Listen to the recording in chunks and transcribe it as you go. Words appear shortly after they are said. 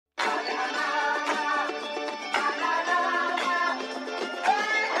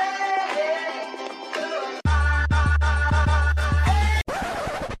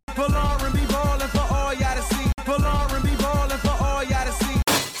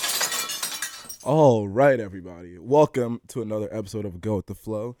All right, everybody. Welcome to another episode of Go With The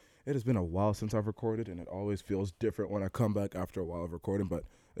Flow. It has been a while since I've recorded, and it always feels different when I come back after a while of recording. But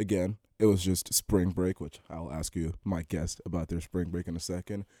again, it was just spring break, which I'll ask you, my guest, about their spring break in a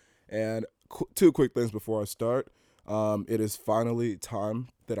second. And two quick things before I start. It is finally time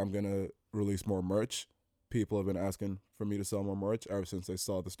that I'm going to release more merch. People have been asking for me to sell more merch ever since they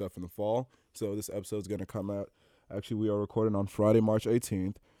saw the stuff in the fall. So this episode is going to come out. Actually, we are recording on Friday, March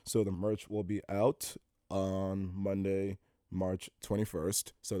 18th. So the merch will be out on Monday, March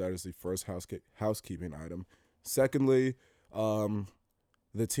 21st. So that is the first housekeeping item. Secondly,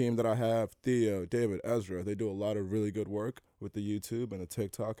 the team that I have, Theo, David, Ezra, they do a lot of really good work with the YouTube and the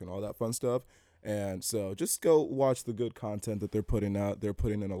TikTok and all that fun stuff. And so just go watch the good content that they're putting out. They're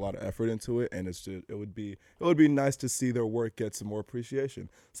putting in a lot of effort into it, and it would be nice to see their work get some more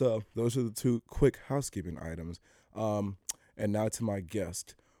appreciation. So those are the two quick housekeeping items. And now to my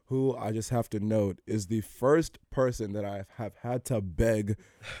guest, who I just have to note is the first person that I have had to beg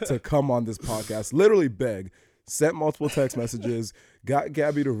to come on this podcast. Literally beg. Sent multiple text messages, got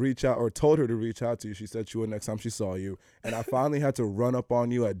Gabby to reach out, or told her to reach out to you. She said she would next time she saw you. And I finally had to run up on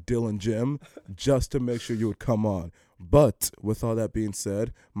you at Dylan Gym just to make sure you would come on. But with all that being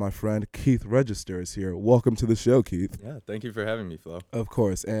said, my friend Keith Register is here. Welcome to the show, Keith. Yeah, thank you for having me, Flo. Of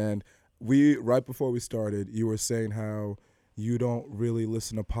course. And right before we started, you were saying how you don't really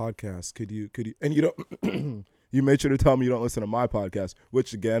listen to podcasts. Could you, and you don't, you made sure to tell me you don't listen to my podcast,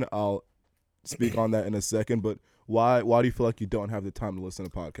 which again, I'll speak on that in a second, but why do you feel like you don't have the time to listen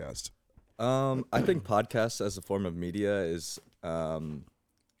to podcasts? I think podcasts as a form of media is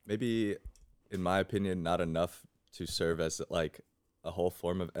maybe, in my opinion, not enough to serve as like a whole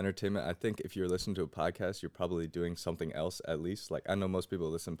form of entertainment. I think if you're listening to a podcast, you're probably doing something else at least. Like I know most people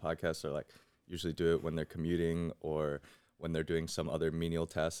who listen to podcasts are like usually do it when they're commuting or when they're doing some other menial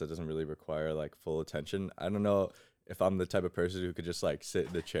task that doesn't really require like full attention. I don't know if I'm the type of person who could just like sit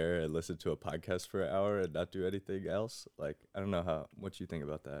in the chair and listen to a podcast for an hour and not do anything else. Like, I don't know what you think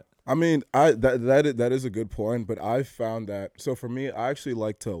about that. I mean, that is a good point, but I found that, so for me, I actually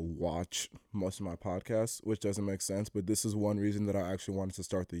like to watch most of my podcasts, which doesn't make sense, but this is one reason that I actually wanted to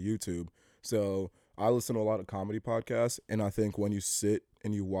start the YouTube. So I listen to a lot of comedy podcasts, and I think when you sit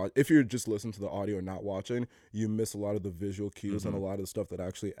and you watch, if you're just listening to the audio and not watching, you miss a lot of the visual cues and a lot of the stuff that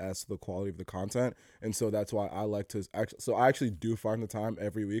actually adds to the quality of the content. And so that's why I like to I actually do find the time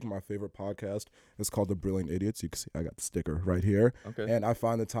every week. My favorite podcast is called The Brilliant Idiots. You can see I got the sticker right here. Okay. And I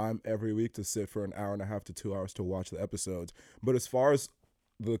find the time every week to sit for an hour and a half to 2 hours to watch the episodes. But as far as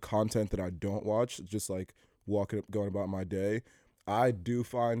the content that I don't watch, just like going about my day, I do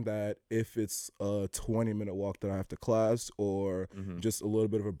find that if it's a 20-minute walk that I have to class or just a little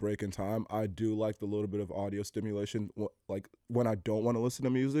bit of a break in time, I do like the little bit of audio stimulation, like when I don't want to listen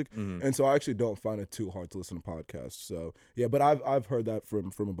to music. And so I actually don't find it too hard to listen to podcasts. So yeah, but I've heard that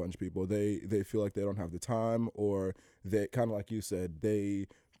from a bunch of people. They feel like they don't have the time, or they kind of like you said, they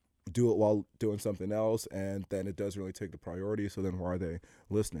do it while doing something else, and then it doesn't really take the priority, so then why are they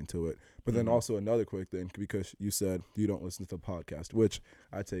listening to it? But then also another quick thing, because you said you don't listen to the podcast, which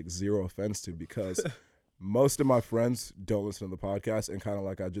I take zero offense to, because most of my friends don't listen to the podcast, and kind of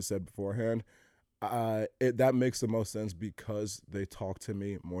like I just said beforehand, that makes the most sense because they talk to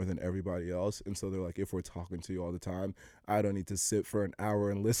me more than everybody else, and so they're like, if we're talking to you all the time, I don't need to sit for an hour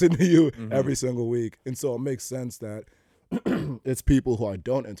and listen to you every single week. And so it makes sense that it's people who I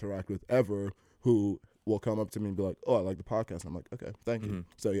don't interact with ever who will come up to me and be like, oh, I like the podcast. I'm like, okay, thank you.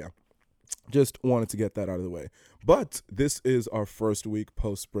 So yeah, just wanted to get that out of the way. But this is our first week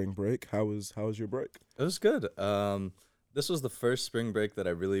post spring break. How was your break? It was good. This was the first spring break that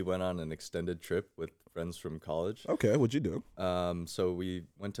I really went on an extended trip with friends from college. Okay, what'd you do? So we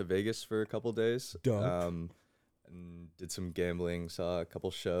went to Vegas for a couple days. And did some gambling, saw a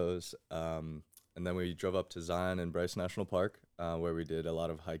couple shows. And then we drove up to Zion and Bryce National Park, where we did a lot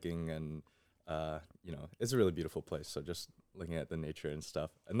of hiking, and it's a really beautiful place. So just looking at the nature and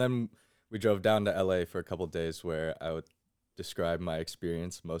stuff. And then we drove down to LA for a couple days, where I would describe my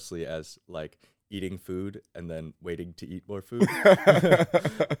experience mostly as like eating food and then waiting to eat more food,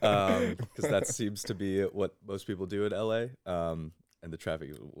 because that seems to be what most people do in LA. And the traffic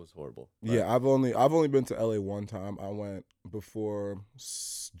was horrible. But Yeah, I've only been to LA one time. I went before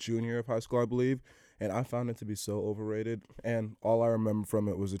junior of high school, I believe, and I found it to be so overrated. And all I remember from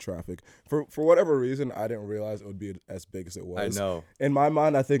it was the traffic. For whatever reason, I didn't realize it would be as big as it was. I know. In my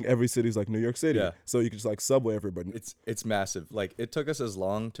mind, I think every city's like New York City, Yeah. so you could just like subway everybody. It's massive. Like, it took us as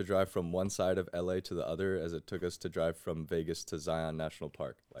long to drive from one side of LA to the other as it took us to drive from Vegas to Zion National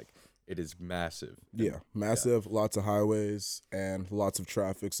Park. Like, it is massive. Yeah, massive, lots of highways and lots of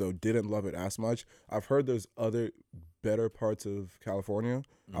traffic, so didn't love it as much. I've heard there's other better parts of California.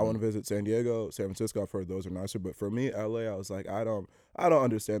 I want to visit San Diego, San Francisco. I've heard those are nicer, but for me, LA, I was like, I don't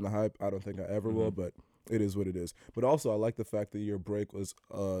understand the hype. I don't think I ever will, but it is what it is. But also, I like the fact that your break was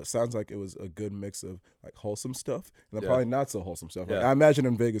sounds like it was a good mix of like wholesome stuff and then probably not so wholesome stuff. Like, I imagine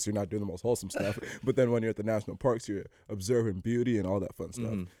in Vegas you're not doing the most wholesome stuff, but then when you're at the national parks, you're observing beauty and all that fun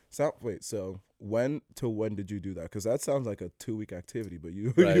stuff. So when did you do that? Because that sounds like a 2-week activity, but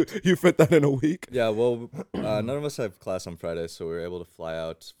you you fit that in a week. Yeah, well, none of us have class on Friday, so we were able to fly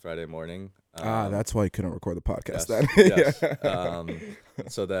out Friday morning. That's why you couldn't record the podcast then.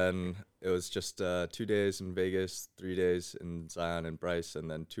 Yes. So then it was just 2 days in Vegas, 3 days in Zion and Bryce,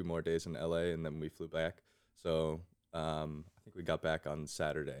 and then 2 more days in LA, and then we flew back. So I think we got back on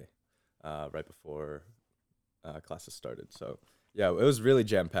Saturday, right before classes started. So yeah, it was really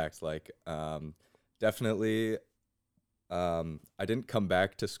jam-packed. Like definitely I didn't come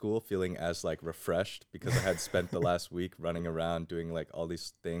back to school feeling as like refreshed because I had spent the last week running around doing like all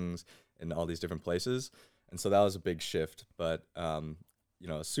these things in all these different places. And so that was a big shift, but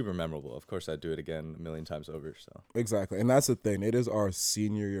super memorable. Of course, I'd do it again a million times over. So exactly, and that's the thing. It is our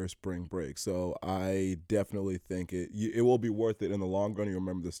senior year spring break, so I definitely think it will be worth it in the long run. You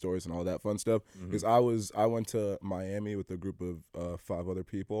remember the stories and all that fun stuff. Because I went to Miami with a group of 5 other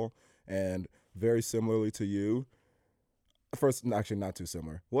people, and very similarly to you. First, actually, not too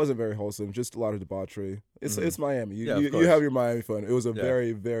similar. It wasn't very wholesome. Just a lot of debauchery. It's Miami. You have your Miami fun. It was a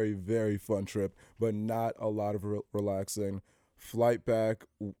very, very, very fun trip, but not a lot of relaxing. Flight back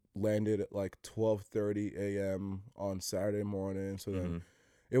landed at like 12:30 a.m. on Saturday morning. So then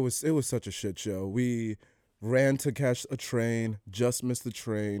it was such a shit show. We ran to catch a train, just missed the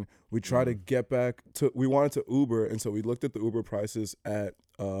train. We tried to get back to. We wanted to Uber, and so we looked at the Uber prices at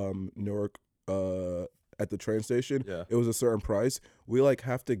Newark. At the train station, it was a certain price. We like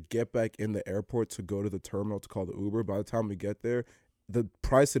have to get back in the airport to go to the terminal to call the Uber. By the time we get there, the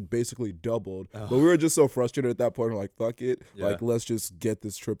price had basically doubled. But we were just so frustrated at that point. We're like, fuck it. Like, let's just get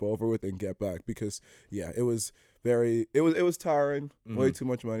this trip over with and get back. Because it was tiring. Way too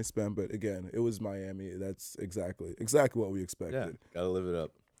much money spent. But again, it was Miami. That's exactly what we expected. Yeah, gotta live it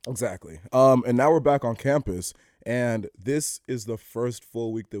up. Exactly. And now we're back on campus, and this is the first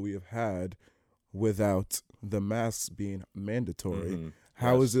full week that we have had without the masks being mandatory.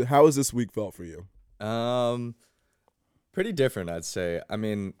 How is this week felt for you? Pretty different, I'd say. I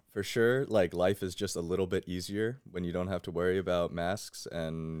mean, for sure, like life is just a little bit easier when you don't have to worry about masks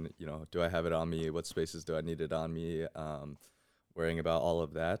and, do I have it on me? What spaces do I need it on me? Worrying about all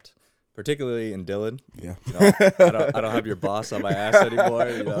of that. Particularly in Dillon. Yeah. I don't have your boss on my ass anymore.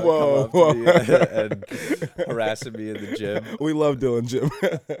 Whoa. Come up to me and harassing me in the gym. We love Dillon Gym.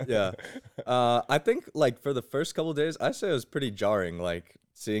 Yeah. I think like for the first couple of days, I say it was pretty jarring. Like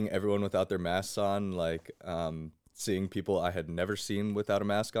seeing everyone without their masks on, like seeing people I had never seen without a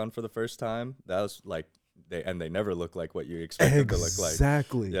mask on for the first time. That was like, they never look like what you expect them to look like.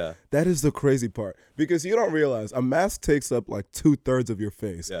 Exactly. Yeah. That is the crazy part. Because you don't realize a mask takes up like 2/3 of your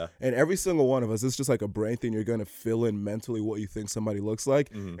face. Yeah. And every single one of us, it's just like a brain thing. You're going to fill in mentally what you think somebody looks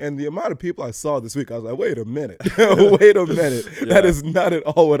like. And the amount of people I saw this week, I was like, wait a minute. Wait a minute. Yeah. That is not at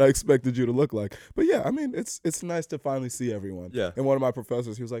all what I expected you to look like. But yeah, I mean, it's nice to finally see everyone. Yeah. And one of my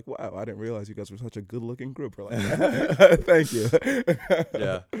professors, he was like, wow, I didn't realize you guys were such a good looking group. We're like, thank you.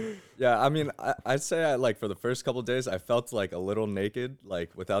 Yeah. Yeah, I mean, I'd say for the first couple of days, I felt like a little naked,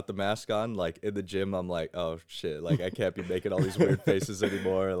 like without the mask on. Like in the gym, I'm like, oh shit, like I can't be making all these weird faces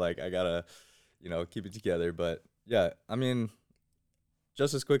anymore. Like I gotta, keep it together. But yeah, I mean,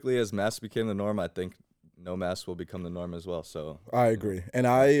 just as quickly as masks became the norm, I think no mask will become the norm as well. So I agree, and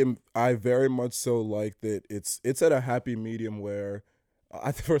I very much so like that. It's at a happy medium where.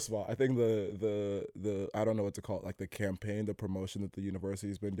 First of all, I think the I don't know what to call it, like the campaign, the promotion that the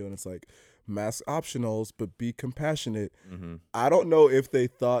university's been doing. It's like mask optionals, but be compassionate. I don't know if they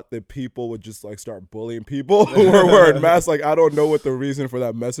thought that people would just like start bullying people who are wearing masks. Like I don't know what the reason for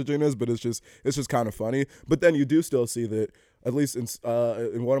that messaging is, but it's just kind of funny. But then you do still see that at least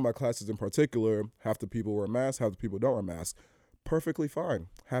in one of my classes in particular, half the people wear masks, half the people don't wear masks. Perfectly fine.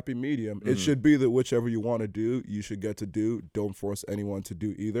 Happy medium. It should be that whichever you want to do, you should get to do. Don't force anyone to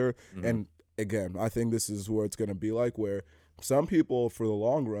do either. And again, I think this is where it's going to be like where some people for the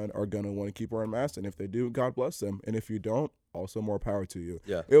long run are going to want to keep wearing masks. And if they do, God bless them. And if you don't, also more power to you.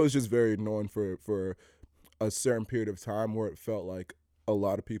 Yeah. It was just very annoying for a certain period of time where it felt like a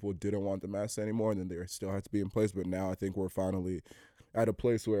lot of people didn't want the masks anymore and then they still had to be in place. But now I think we're finally at a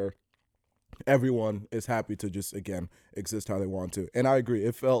place where everyone is happy to just, again, exist how they want to. And I agree.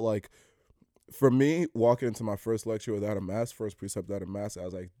 It felt like, for me, walking into my first lecture without a mask, first precept without a mask, I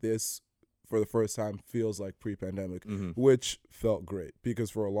was like, this, for the first time, feels like pre-pandemic, which felt great because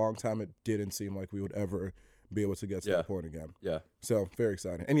for a long time it didn't seem like we would ever be able to get to that point again. Yeah. So very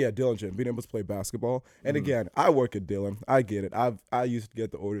exciting. And yeah, Dillon Gym, being able to play basketball. And again, I work at Dillon. I get it. I used to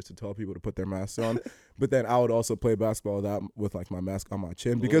get the orders to tell people to put their masks on, but then I would also play basketball with like my mask on my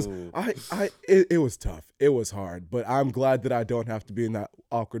chin because it was tough. It was hard. But I'm glad that I don't have to be in that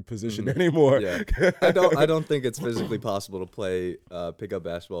awkward position anymore. Yeah. I don't think it's physically possible to play pickup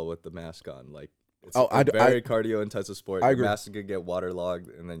basketball with the mask on. Like, it's a very cardio intensive sport. Your mask can get waterlogged,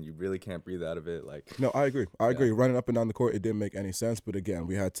 and then you really can't breathe out of it. Like, no, I agree. I agree. Running up and down the court, it didn't make any sense. But again,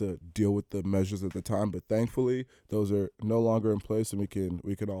 we had to deal with the measures at the time. But thankfully, those are no longer in place, and we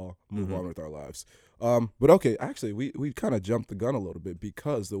can all move on with our lives. But okay, actually, we kind of jumped the gun a little bit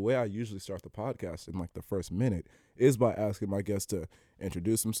because the way I usually start the podcast in like the first minute is by asking my guests to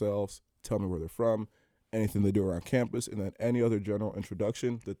introduce themselves, tell me where they're from, anything they do around campus, and then any other general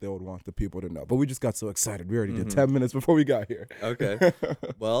introduction that they would want the people to know. But we just got so excited. We already did 10 minutes before we got here. Okay.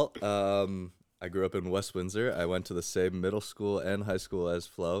 Well, I grew up in West Windsor. I went to the same middle school and high school as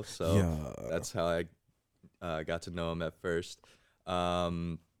Flo, so that's how I got to know him at first.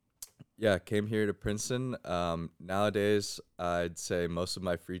 Came here to Princeton. Nowadays, I'd say most of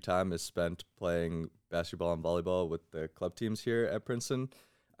my free time is spent playing basketball and volleyball with the club teams here at Princeton.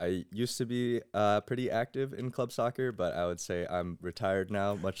 I used to be pretty active in club soccer, but I would say I'm retired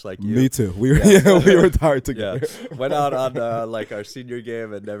now, much like you. Me too. We retired together. Went out on like our senior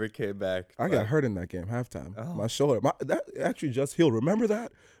game and never came back. I got hurt in that game halftime. My shoulder. That actually just healed. Remember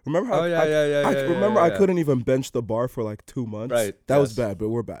that? Remember how? I couldn't even bench the bar for like 2 months. Right. That was bad, but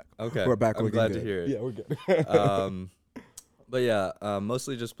we're back. Okay. We're back. I'm glad to hear it. Yeah, we're good. But yeah,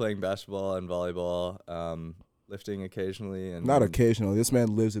 mostly just playing basketball and volleyball. Lifting occasionally, and not occasionally. This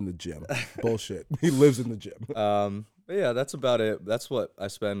man lives in the gym. Bullshit. He lives in the gym. But yeah, that's about it. That's what I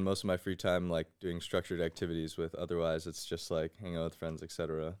spend most of my free time like doing structured activities with. Otherwise, it's just like hanging out with friends,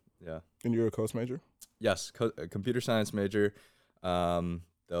 etc. Yeah. And you're a coast major? Yes, a computer science major.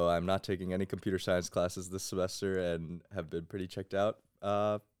 Though I'm not taking any computer science classes this semester and have been pretty checked out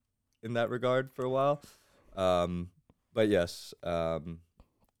in that regard for a while. But yes.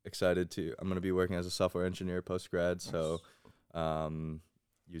 Excited to. I'm going to be working as a software engineer post-grad, so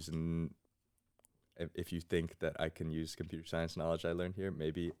using, if you think that I can use computer science knowledge I learned here,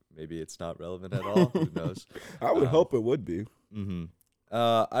 maybe it's not relevant at all. Who knows? I would hope it would be.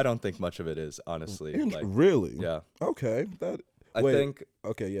 I don't think much of it is, honestly. Really? Yeah. Okay. I think.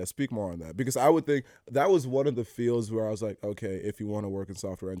 Okay, yeah, speak more on that. Because I would think that was one of the fields where I was like, okay, if you want to work in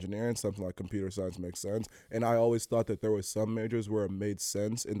software engineering, something like computer science makes sense. And I always thought that there were some majors where it made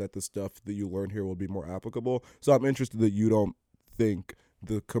sense and that the stuff that you learn here will be more applicable. So I'm interested that you don't think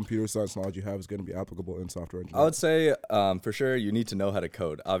the computer science knowledge you have is going to be applicable in software engineering. I would say, for sure, you need to know how to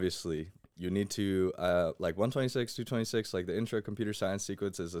code, obviously. You need to, like 126, 226, like the intro computer science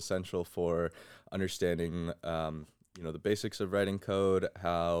sequence is essential for understanding the basics of writing code,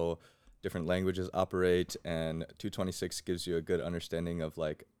 how different languages operate, and 226 gives you a good understanding of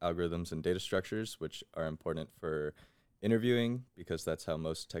like algorithms and data structures, which are important for interviewing because that's how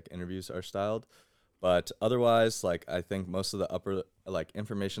most tech interviews are styled. But otherwise, like I think most of the upper like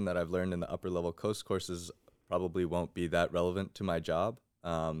information that I've learned in the upper level coast courses probably won't be that relevant to my job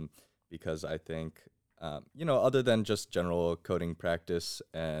because I think, other than just general coding practice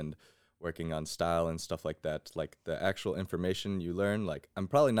and working on style and stuff like that, like the actual information you learn, like I'm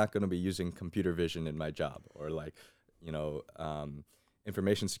probably not going to be using computer vision in my job, or like,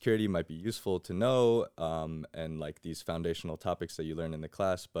 information security might be useful to know, and like these foundational topics that you learn in the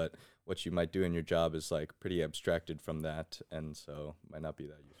class, but what you might do in your job is like pretty abstracted from that, and so might not be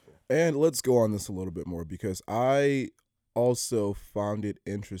that useful. And let's go on this a little bit more because I also found it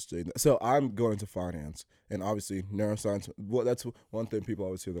interesting. So I'm going into finance, and obviously neuroscience. Well, that's one thing people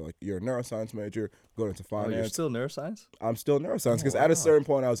always hear. They're like, "You're a neuroscience major, going into finance." Oh, you're still neuroscience? I'm still neuroscience because at a certain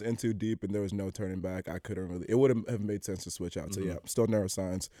point I was in too deep, and there was no turning back. I couldn't really. It would have made sense to switch out. So yeah, I'm still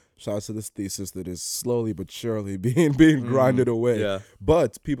neuroscience. Shout out to this thesis that is slowly but surely being grinded away. Yeah.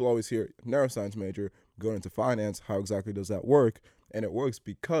 But people always hear neuroscience major going into finance. How exactly does that work? And it works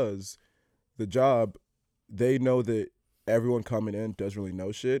because the job, they know that everyone coming in doesn't really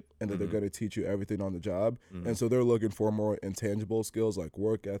know shit, and that they're going to teach you everything on the job. And so they're looking for more intangible skills like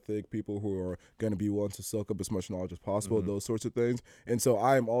work ethic, people who are going to be willing to soak up as much knowledge as possible, those sorts of things. And so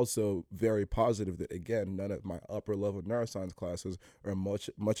I am also very positive that, again, none of my upper level neuroscience classes or much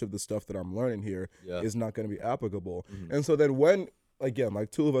of the stuff that I'm learning here is not going to be applicable. And so then when again,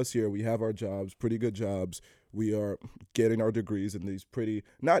 like two of us here, we have our jobs, pretty good jobs. We are getting our degrees in these pretty,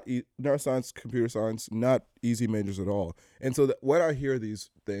 not neuroscience, computer science, not easy majors at all. And so when I hear these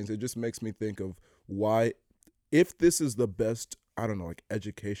things, it just makes me think of why, if this is the best, I don't know, like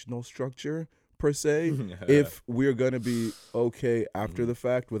educational structure per se, if we're going to be okay after the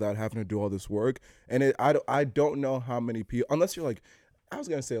fact without having to do all this work. And I don't know how many people, unless you're like, I was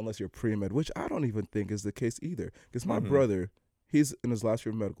going to say unless you're pre-med, which I don't even think is the case either. Because my brother, he's in his last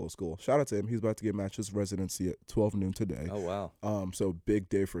year of medical school. Shout out to him. He's about to get matched his residency at 12 noon today. Oh, wow. So big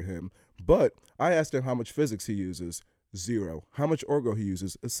day for him. But I asked him how much physics he uses. 0. How much orgo he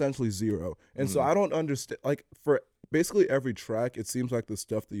uses? Essentially 0. And so I don't understand. Like for basically every track, it seems like the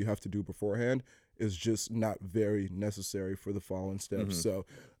stuff that you have to do beforehand is just not very necessary for the following steps. So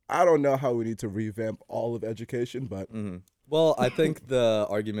I don't know how we need to revamp all of education, but well, I think the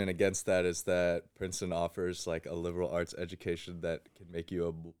argument against that is that Princeton offers like a liberal arts education that can make you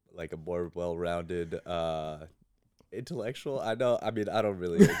a more well-rounded intellectual. I don't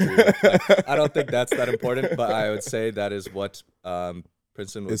really agree with, I don't think that's that important, but I would say that is what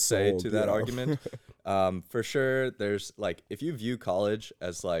Princeton would say to that argument. For sure, there's like, if you view college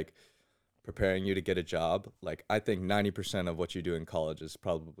as like preparing you to get a job, like I think 90% of what you do in college is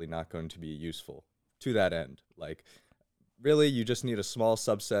probably not going to be useful to that end. Like really, you just need a small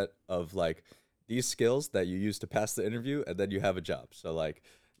subset of like these skills that you use to pass the interview, and then you have a job. So like,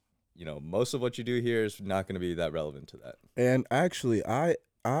 you know, most of what you do here is not going to be that relevant to that. And actually, I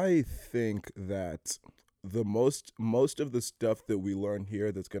think that the most of the stuff that we learn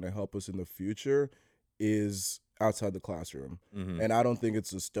here that's going to help us in the future is outside the classroom. And I don't think it's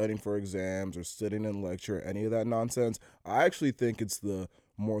the studying for exams or sitting in lecture or any of that nonsense. I actually think it's the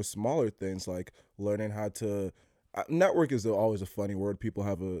more smaller things like learning how to network is always a funny word. People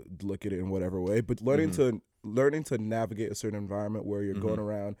have a look at it in whatever way, but learning to navigate a certain environment where you're going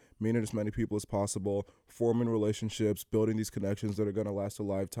around, meeting as many people as possible, forming relationships, building these connections that are going to last a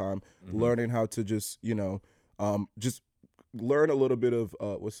lifetime, learning how to just, just learn a little bit of,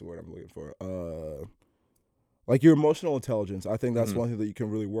 what's the word I'm looking for? Like your emotional intelligence. I think that's one thing that you can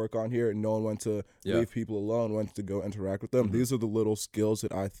really work on here, and knowing when to leave people alone, when to go interact with them. These are the little skills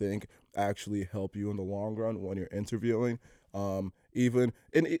that I think actually help you in the long run when you're interviewing. Even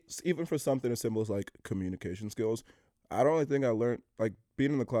for something as simple as like communication skills. I don't really think I learned, like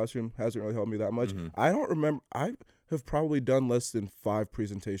being in the classroom hasn't really helped me that much. I don't remember. I have probably done less than 5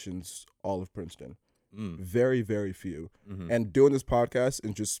 presentations all of Princeton. Very, very few. And doing this podcast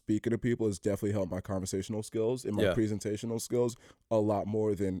and just speaking to people has definitely helped my conversational skills and my presentational skills a lot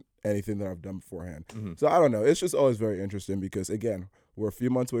more than anything that I've done beforehand. So I don't know. It's just always very interesting because, again, we're a few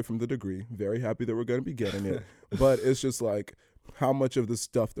months away from the degree. Very happy that we're going to be getting it. But it's just like, how much of the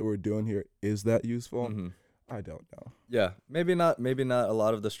stuff that we're doing here is that useful? I don't know. Yeah, maybe not a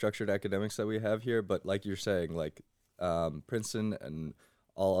lot of the structured academics that we have here, but like you're saying, like Princeton and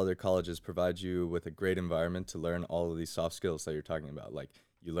all other colleges provide you with a great environment to learn all of these soft skills that you're talking about. Like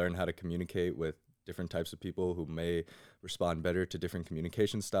you learn how to communicate with different types of people who may respond better to different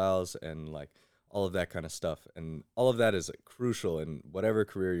communication styles and like all of that kind of stuff. And all of that is crucial in whatever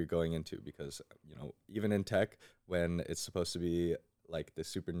career you're going into, because, you know, even in tech, when it's supposed to be like the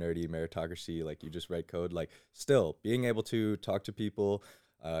super nerdy meritocracy, like you just write code, like still being able to talk to people,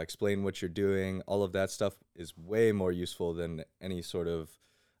 explain what you're doing, all of that stuff is way more useful than any sort of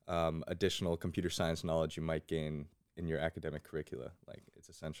additional computer science knowledge you might gain in your academic curricula. Like it's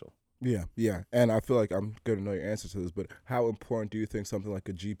essential. Yeah. And I feel like I'm going to know your answer to this, but how important do you think something like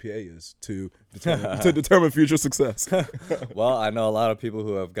a GPA is to determine future success? Well, I know a lot of people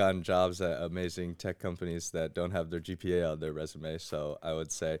who have gotten jobs at amazing tech companies that don't have their GPA on their resume. So I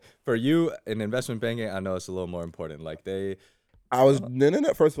would say for you in investment banking, I know it's a little more important. Like no.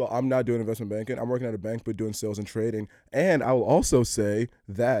 First of all, I'm not doing investment banking. I'm working at a bank, but doing sales and trading. And I will also say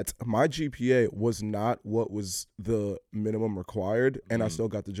that my GPA was not what was the minimum required, and I still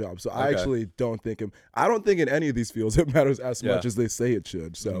got the job. So I actually don't think in any of these fields it matters as much as they say it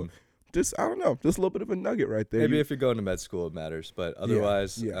should. So just, I don't know, just a little bit of a nugget right there. Maybe if you're going to med school, it matters, but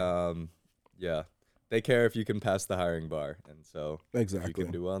otherwise, they care if you can pass the hiring bar. And so if you can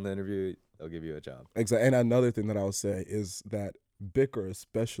do well in the interview, they'll give you a job. Exactly. And another thing that I would say is that BICR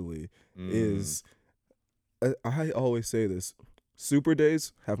especially is, I always say this, super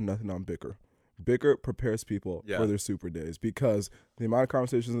days have nothing on BICR. BICR prepares people for their super days because the amount of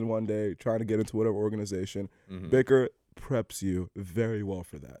conversations in one day, trying to get into whatever organization, BICR, preps you very well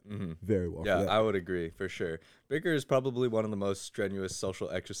for that. Mm-hmm. Very well Yeah, for that. I would agree for sure. Bigger is probably one of the most strenuous social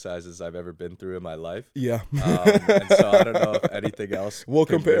exercises I've ever been through in my life. Yeah. And so I don't know if anything else We'll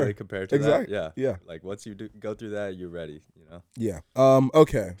could compare. really compare to Exactly. that. Yeah. Like once you go through that, you're ready, you know? Yeah.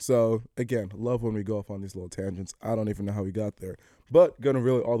 Okay. So again, love when we go off on these little tangents. I don't even know how we got there, but gonna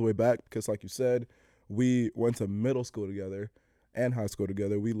reel it all the way back because, like you said, we went to middle school together and high school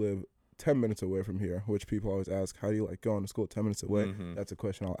together. We live 10 minutes away from here, which people always ask, how do you like going to school 10 minutes away? Mm-hmm. That's a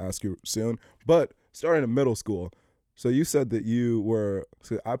question I'll ask you soon. But starting in middle school, so you said that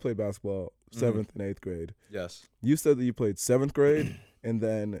I played basketball 7th and 8th grade. Yes. You said that you played 7th grade and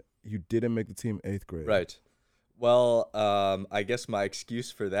then you didn't make the team 8th grade. Right. Well, I guess my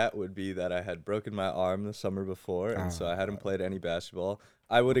excuse for that would be that I had broken my arm the summer before, and so I hadn't played any basketball.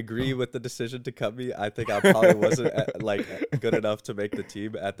 I would agree with the decision to cut me. I think I probably wasn't good enough to make the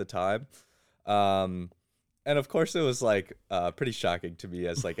team at the time. And of course, it was like pretty shocking to me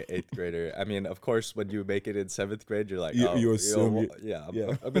as like an 8th grader. I mean, of course, when you make it in 7th grade, you're like, you assume,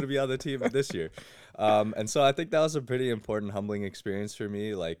 I'm going to be on the team this year. And so I think that was a pretty important, humbling experience for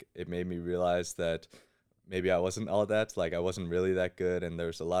me. Like, it made me realize that maybe I wasn't all that. Like, I wasn't really that good, and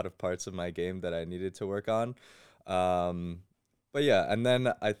there's a lot of parts of my game that I needed to work on. But yeah, and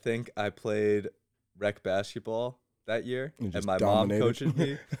then I think I played rec basketball that year, and my mom coached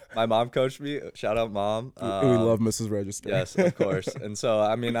me. My mom coached me. Shout out, Mom. We love Mrs. Register. Yes, of course. And so,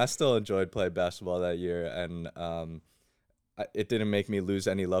 I mean, I still enjoyed playing basketball that year, and it didn't make me lose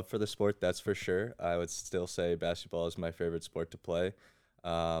any love for the sport, that's for sure. I would still say basketball is my favorite sport to play.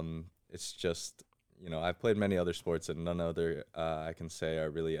 It's just, you know, I've played many other sports, and none other I can say are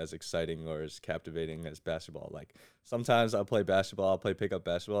really as exciting or as captivating as basketball. Like, sometimes I'll play basketball, I'll play pickup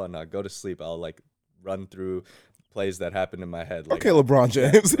basketball, and I'll go to sleep. I'll, like, run through plays that happen in my head. Like, okay, LeBron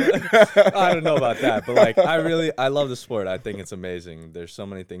James. I don't know about that, but like I love the sport. I think it's amazing. There's so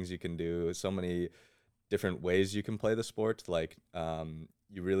many things you can do, so many different ways you can play the sport. Like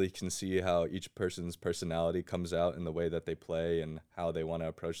you really can see how each person's personality comes out in the way that they play and how they want to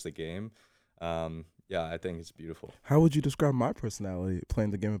approach the game. Yeah, I think it's beautiful. How would you describe my personality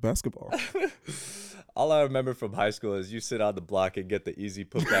playing the game of basketball? All I remember from high school is you sit on the block and get the easy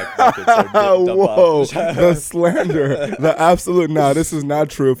putback buckets or dump Whoa, off. the slander, the absolute, this is not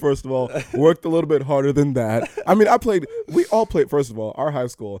true. First of all, worked a little bit harder than that. I mean, we all played, first of all, our high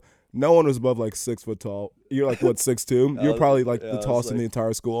school, no one was above like 6 foot tall. You're like, what, 6'2"? You're probably like the tallest in the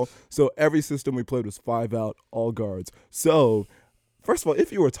entire school. So every system we played was 5 out, all guards. So first of all,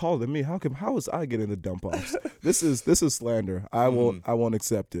 if you were taller than me, how was I getting the dump offs? This is slander. I won't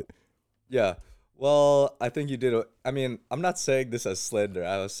accept it. Yeah. Well, I think you did. I'm not saying this as slander.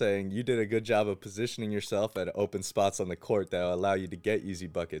 I was saying you did a good job of positioning yourself at open spots on the court that will allow you to get easy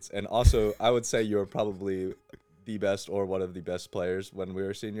buckets. And also, I would say you were probably the best or one of the best players when we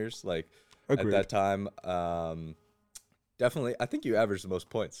were seniors. Like, Agreed. At that time, definitely, I think you averaged the most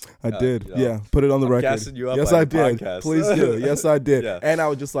points. I did. Yeah. Put it on the record. Gassing you up yes, on I the did. podcast. Please do. Yes, I did. Yeah. And I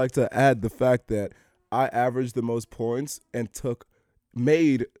would just like to add the fact that I averaged the most points and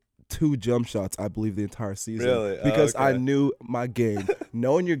made 2 jump shots, I believe, the entire season. Really? Because okay. I knew my game.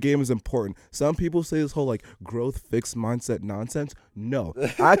 Knowing your game is important. Some people say this whole like growth fixed mindset nonsense. No.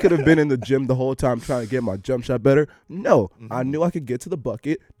 I could have been in the gym the whole time trying to get my jump shot better. No. I knew I could get to the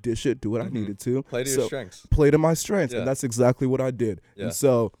bucket, dish it, do what I needed to. Play to your strengths. Play to my strengths. Yeah. And that's exactly what I did. Yeah. And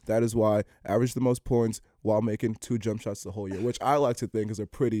so that is why I averaged the most points while making 2 jump shots the whole year, which I like to think is a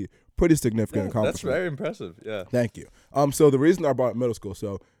pretty significant accomplishment. That's very impressive. Yeah. Thank you. So the reason I brought up middle school,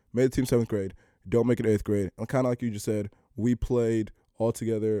 so made the team 7th grade, don't make it 8th grade. And kind of like you just said, we played all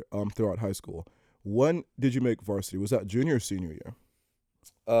together throughout high school. When did you make varsity? Was that junior or senior year?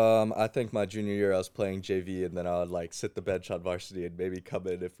 I think my junior year I was playing JV, and then I would like sit the bench on varsity and maybe come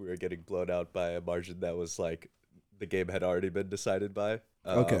in if we were getting blown out by a margin that was like the game had already been decided by.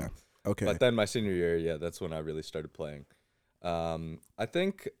 Okay. But then my senior year, yeah, that's when I really started playing. I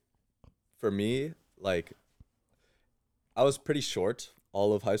think for me, like, I was pretty short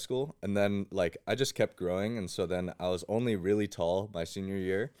all of high school, and then like I just kept growing, and so then I was only really tall my senior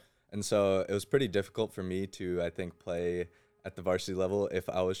year, and so it was pretty difficult for me to, I think, play at the varsity level if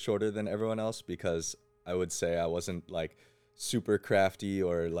I was shorter than everyone else, because I would say I wasn't like super crafty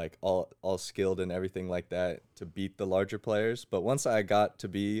or like all skilled and everything like that to beat the larger players. But once I got to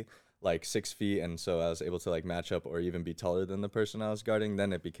be like 6 feet, and so I was able to like match up or even be taller than the person I was guarding,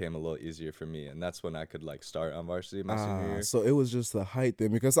 then it became a little easier for me, and that's when I could like start on varsity my senior year. So it was just the height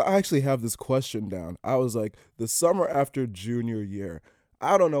thing, because I actually have this question down. I was like, the summer after junior year,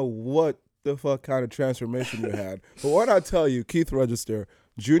 I don't know what the fuck kind of transformation you had, but when I tell you, Keith Register,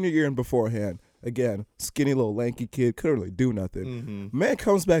 junior year and beforehand, Again, skinny little lanky kid, couldn't really do nothing. Mm-hmm. Man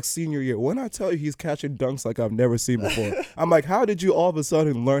comes back senior year. When I tell you he's catching dunks like I've never seen before, I'm like, how did you all of a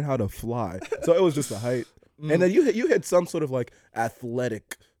sudden learn how to fly? So it was just the height. And then you hit some sort of like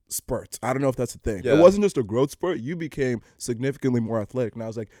athletic spurts. I don't know if that's a thing. Yeah. It wasn't just a growth spurt. You became significantly more athletic. And I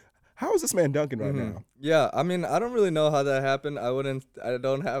was like, how is this man dunking right now? Yeah, I mean, I don't really know how that happened. I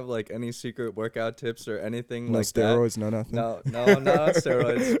don't have like any secret workout tips or anything No like steroids, that. no nothing. No, not on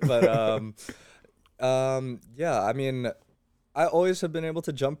steroids. But yeah, I mean, I always have been able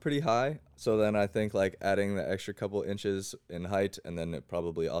to jump pretty high. So then I think like adding the extra couple inches in height and then it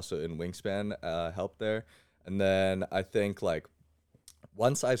probably also in wingspan helped there. And then I think like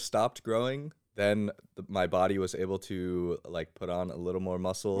once I stopped growing, then my body was able to like put on a little more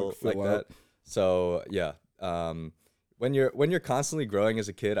muscle like that. So yeah, when you're constantly growing as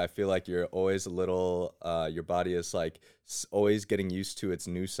a kid, I feel like you're always a little your body is like always getting used to its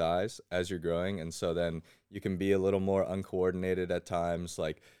new size as you're growing, and so then you can be a little more uncoordinated at times.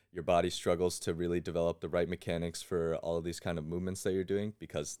 Like your body struggles to really develop the right mechanics for all of these kind of movements that you're doing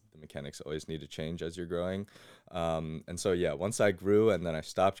because the mechanics always need to change as you're growing. And so, yeah, once I grew and then I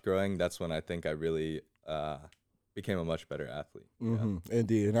stopped growing, that's when I think I really became a much better athlete. Mm-hmm. Yeah.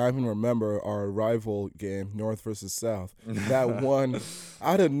 Indeed. And I even remember our rival game, North versus South. That one,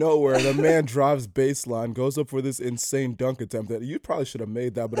 out of nowhere, the man drives baseline, goes up for this insane dunk attempt that you probably should have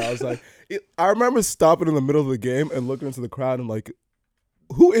made that. But I was like, I remember stopping in the middle of the game and looking into the crowd and like,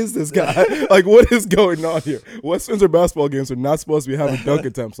 who is this guy? Like, what is going on here? Westminster basketball games are not supposed to be having dunk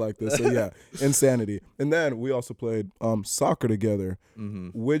attempts like this. So, yeah, insanity. And then we also played soccer together. Mm-hmm.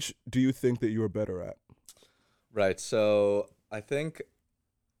 Which do you think that you were better at? Right. So, I think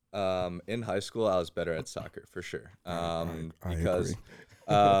in high school, I was better at soccer for sure. Because,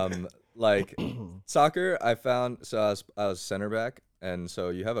 like, soccer, I found, so I was center back. And so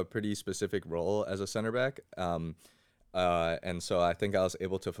you have a pretty specific role as a center back. And so I think I was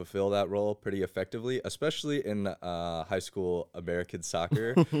able to fulfill that role pretty effectively, especially in high school American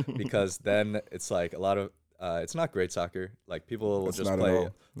soccer, because then it's like a lot of it's not great soccer. Like people will just play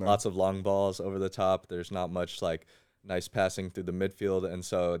lots of long balls over the top. There's not much like nice passing through the midfield. And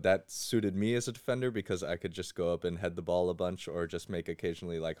so that suited me as a defender because I could just go up and head the ball a bunch or just make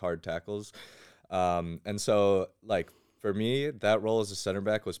occasionally like hard tackles. And so like for me, that role as a center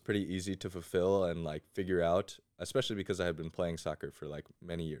back was pretty easy to fulfill and like figure out, especially because I had been playing soccer for like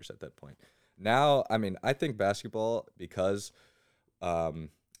many years at that point. Now, I mean, I think basketball, because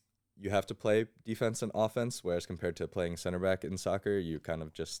you have to play defense and offense, whereas compared to playing center back in soccer, you kind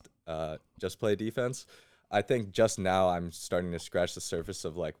of just play defense. I think just now I'm starting to scratch the surface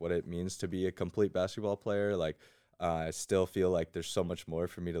of like what it means to be a complete basketball player. Like I still feel like there's so much more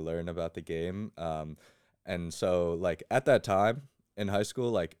for me to learn about the game. And so like at that time in high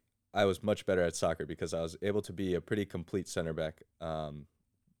school, like I was much better at soccer because I was able to be a pretty complete center back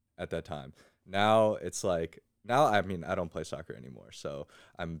at that time. Now it's like, I mean, I don't play soccer anymore, so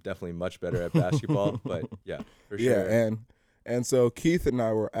I'm definitely much better at basketball, but yeah, for sure. Yeah, and so Keith and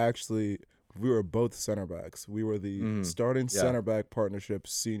I were both center backs. We were the starting center back partnership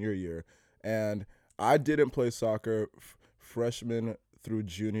senior year, and I didn't play soccer freshman through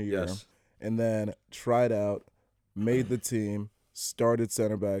junior year. Yes. And then tried out, made the team, started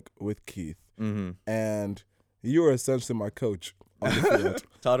center back with Keith. Mm-hmm. And you were essentially my coach on the field.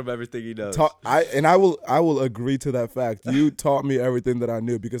 Taught him everything he knows. I will agree to that fact. You taught me everything that I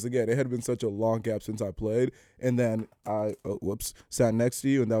knew because, again, it had been such a long gap since I played. And then I sat next to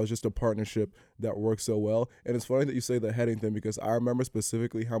you, and that was just a partnership that worked so well. And it's funny that you say the heading thing because I remember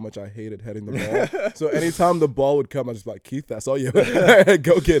specifically how much I hated heading the ball. So anytime the ball would come, I was just like, Keith, that's all you.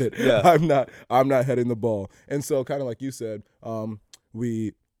 Go get it. Yeah. I'm not heading the ball. And so kind of like you said,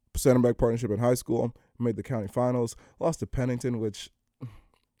 we center back partnership in high school, made the county finals, lost to Pennington, which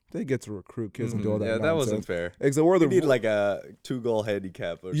they get to recruit kids and do all that. Yeah, nonsense. That wasn't fair. Exactly. We need like a 2-goal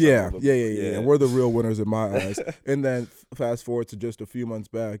handicap or something. Yeah. We're the real winners in my eyes. And then fast forward to just a few months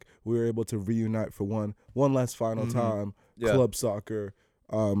back, we were able to reunite for one last final time, club soccer,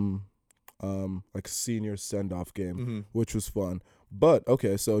 like senior send-off game, which was fun. But,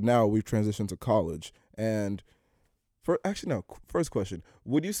 okay, so now we've transitioned to college. And first question.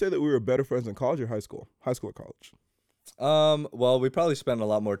 Would you say that we were better friends in college or high school? High school or college? Well, we probably spent a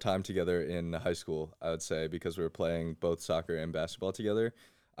lot more time together in high school, I would say, because we were playing both soccer and basketball together.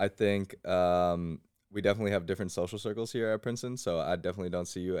 I think we definitely have different social circles here at Princeton, so I definitely don't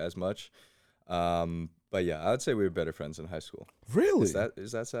see you as much. But yeah, I would say we were better friends in high school. Really?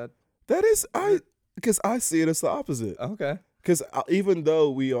 Is that sad? That is, because I see it as the opposite. Okay. Because even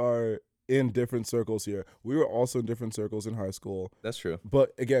though we are in different circles here. We were also in different circles in high school. That's true.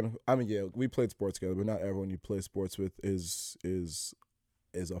 But again, I mean, yeah, we played sports together, but not everyone you play sports with is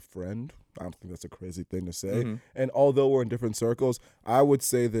a friend. I don't think that's a crazy thing to say. Mm-hmm. And although we're in different circles, I would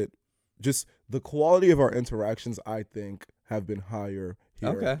say that just the quality of our interactions, I think, have been higher here.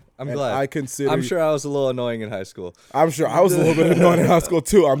 Okay, I'm And glad. I'm sure I was a little annoying in high school. I'm sure I was a little bit annoying in high school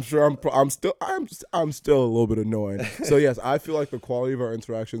too. I'm sure I'm still a little bit annoying. So yes, I feel like the quality of our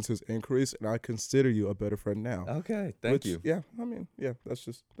interactions has increased, and I consider you a better friend now. Okay, thank you. Yeah, I mean, yeah, that's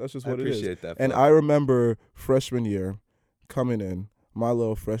just what it is. I appreciate that. And I remember freshman year coming in, my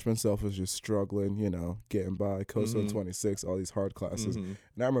little freshman self was just struggling, getting by, COSO 26, all these hard classes. Mm-hmm.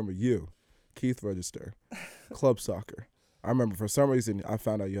 And I remember you, Keith Register, club soccer. I remember for some reason I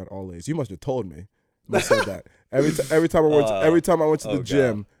found out you had all A's. You must have told me. You said that every time I went to the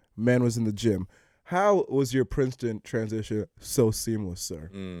gym, man was in the gym. How was your Princeton transition so seamless, sir?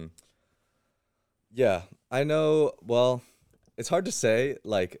 Yeah, I know. Well, it's hard to say.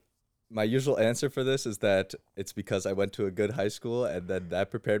 Like, my usual answer for this is that it's because I went to a good high school and then that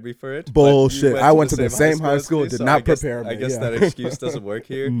prepared me for it. Bullshit. I went to the same high school. Did not prepare me. I guess that excuse doesn't work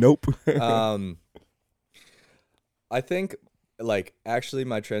here. Nope. I think, like, actually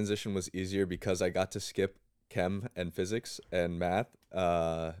my transition was easier because I got to skip chem and physics and math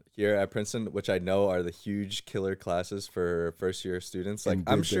here at Princeton, which I know are the huge killer classes for first year students. Like,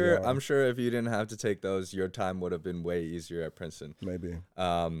 I'm sure if you didn't have to take those, your time would have been way easier at Princeton. Maybe.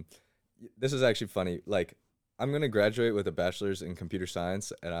 This is actually funny. Like, I'm going to graduate with a bachelor's in computer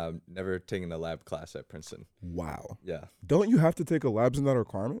science, and I'm never taking a lab class at Princeton. Wow. Yeah. Don't you have to take a lab? Isn't that a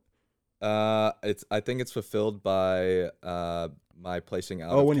requirement? I think it's fulfilled by my placing out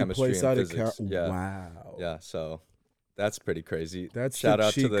of chemistry and physics. Yeah. Wow. Yeah, so that's pretty crazy. That's Shout the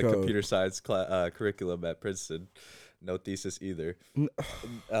out to cheat the code. computer science curriculum at Princeton. No thesis either.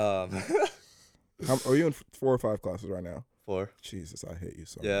 Are you in 4 or 5 classes right now? 4. Jesus, I hate you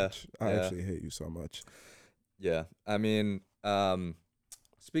so Yeah, much. I actually hate you so much. Yeah, I mean,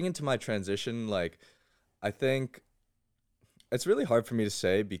 speaking to my transition, like, I think it's really hard for me to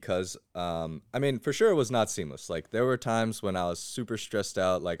say because, I mean, for sure it was not seamless. Like, there were times when I was super stressed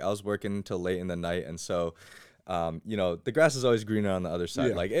out. Like, I was working until late in the night, and so, the grass is always greener on the other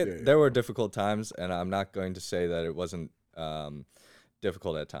side. There were difficult times, and I'm not going to say that it wasn't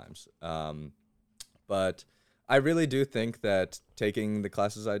difficult at times. But I really do think that taking the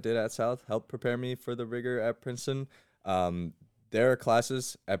classes I did at South helped prepare me for the rigor at Princeton. There are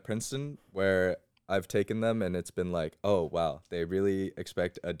classes at Princeton where I've taken them and it's been like, oh, wow, they really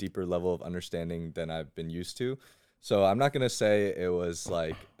expect a deeper level of understanding than I've been used to. So I'm not going to say it was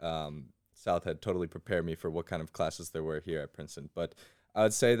like South had totally prepared me for what kind of classes there were here at Princeton. But I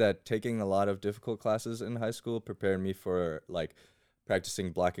would say that taking a lot of difficult classes in high school prepared me for like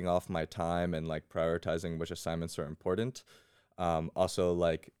practicing blocking off my time and like prioritizing which assignments are important. Also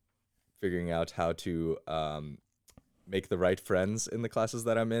like figuring out how to make the right friends in the classes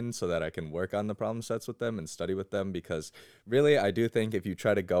that I'm in so that I can work on the problem sets with them and study with them, because really I do think if you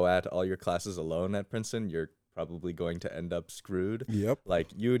try to go at all your classes alone at Princeton, you're probably going to end up screwed. Yep. Like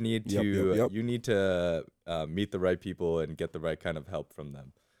you need to meet the right people and get the right kind of help from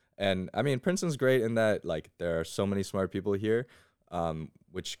them. And I mean, Princeton's great in that like there are so many smart people here,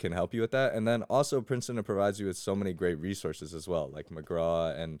 which can help you with that. And then also Princeton provides you with so many great resources as well, like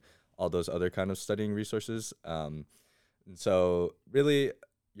McGraw and all those other kind of studying resources. And so really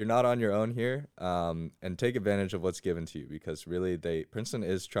you're not on your own here, and take advantage of what's given to you, because really Princeton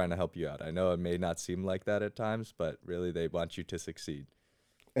is trying to help you out. I know it may not seem like that at times, but really they want you to succeed.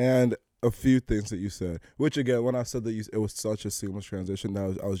 And a few things that you said, which again, when I said that it was such a seamless transition,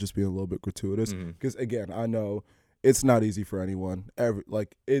 I was just being a little bit gratuitous, because again, I know it's not easy for anyone.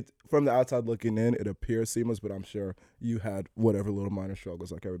 From the outside looking in, it appears seamless, but I'm sure you had whatever little minor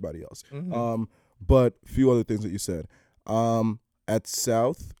struggles like everybody else. But a few other things that you said. At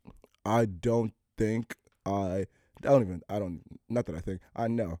South, I know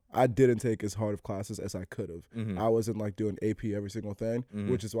I didn't take as hard of classes as I could have. I wasn't like doing AP every single thing,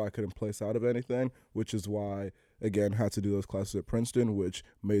 which is why I couldn't place out of anything, which is why, again, had to do those classes at Princeton, which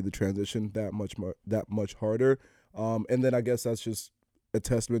made the transition that much harder. And then I guess that's just a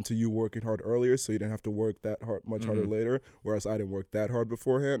testament to you working hard earlier, so you didn't have to work that much harder later, whereas I didn't work that hard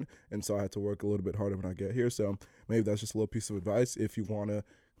beforehand, and so I had to work a little bit harder when I get here. So maybe that's just a little piece of advice. If you want to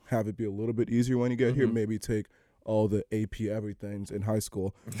have it be a little bit easier when you get here, maybe take all the AP everythings in high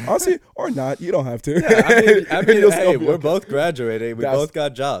school. Honestly, or not, you don't have to. Yeah, I mean hey, we're both graduating. We both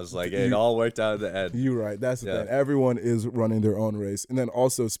got jobs. Like, it all worked out in the end. You're right. That's the thing. Everyone is running their own race. And then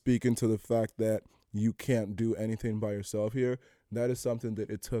also speaking to the fact that you can't do anything by yourself here, that is something that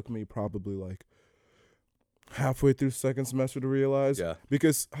it took me probably like halfway through second semester to realize. Yeah.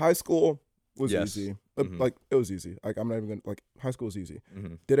 Because high school was Yes. easy. Mhm. Like, it was easy. Like, I'm not even gonna, like, high school was easy.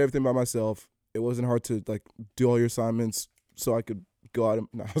 Mm-hmm. Did everything by myself. It wasn't hard to, like, do all your assignments so I could go out and,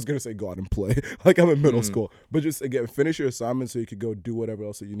 no, I was gonna say go out and play. Like, I'm in middle school. But just, again, finish your assignments so you could go do whatever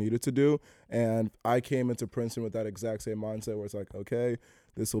else that you needed to do. And I came into Princeton with that exact same mindset where it's like, okay,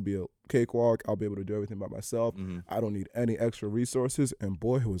 this will be a cakewalk. I'll be able to do everything by myself. Mm-hmm. I don't need any extra resources. And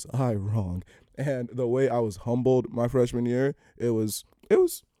boy, was I wrong. And the way I was humbled my freshman year, it was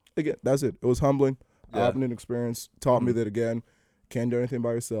again, that's it. It was humbling. Yeah. Eye-opening experience. Taught me that, again, can't do anything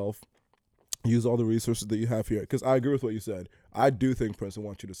by yourself. Use all the resources that you have here. Because I agree with what you said. I do think Princeton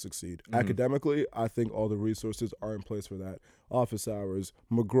wants you to succeed. Academically, I think all the resources are in place for that. Office hours,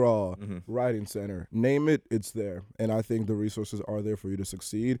 McGraw, Writing Center, name it, it's there. And I think the resources are there for you to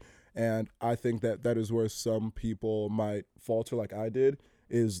succeed. And I think that is where some people might falter like I did,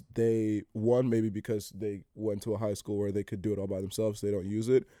 is they, one, maybe because they went to a high school where they could do it all by themselves, they don't use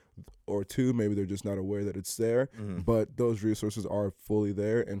it. Or two, maybe they're just not aware that it's there. But those resources are fully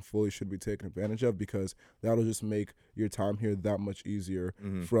there and fully should be taken advantage of, because that'll just make your time here that much easier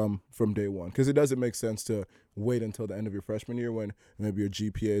from day one. Because it doesn't make sense to wait until the end of your freshman year when maybe your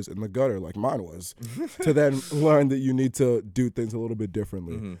GPA is in the gutter like mine was to then learn that you need to do things a little bit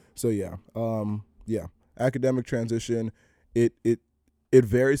differently. So yeah, academic transition, it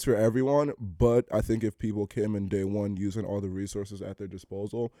varies for everyone, but I think if people came in day one using all the resources at their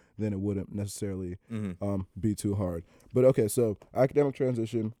disposal, then it wouldn't necessarily be too hard. But okay, so academic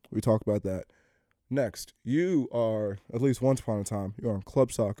transition, we talked about that. Next, you are, at least once upon a time, you're on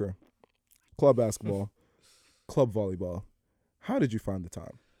club soccer, club basketball, club volleyball. How did you find the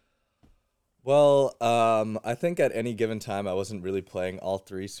time? Well, I think at any given time I wasn't really playing all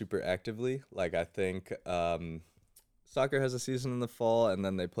three super actively. Like, I think soccer has a season in the fall, and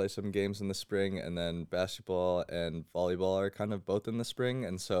then they play some games in the spring, and then basketball and volleyball are kind of both in the spring.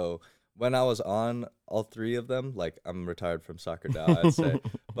 And so when I was on all three of them, like, I'm retired from soccer now, I'd say,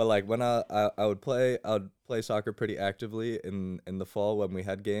 but like when I would play soccer pretty actively in the fall when we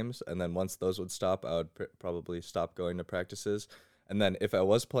had games, and then once those would stop, I would probably stop going to practices. And then if I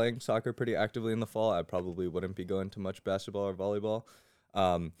was playing soccer pretty actively in the fall, I probably wouldn't be going to much basketball or volleyball.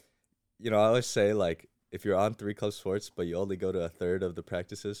 I always say, like, if you're on 3 club sports, but you only go to a third of the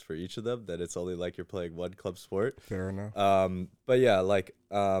practices for each of them, then it's only like you're playing 1 club sport. Fair enough. But yeah, like,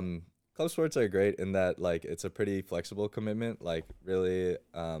 club sports are great in that, like, it's a pretty flexible commitment. Like, really,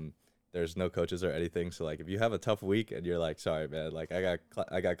 there's no coaches or anything. So, like, if you have a tough week and you're like, sorry, man, like,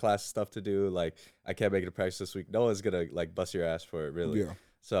 I got class stuff to do, like, I can't make it to practice this week, no one's gonna, like, bust your ass for it, really. Yeah.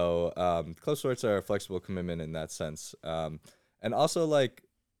 So, club sports are a flexible commitment in that sense. And also, like,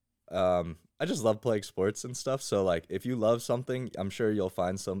 I just love playing sports and stuff. So, like, if you love something, I'm sure you'll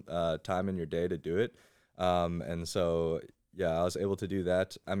find some time in your day to do it. And so, yeah, I was able to do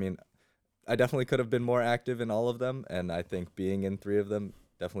that. I mean, I definitely could have been more active in all of them. And I think being in 3 of them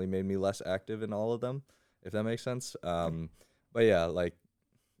definitely made me less active in all of them, if that makes sense. But yeah, like,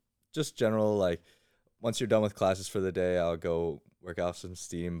 just general, like, once you're done with classes for the day, I'll go work off some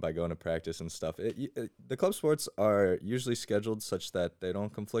steam by going to practice and stuff. The club sports are usually scheduled such that they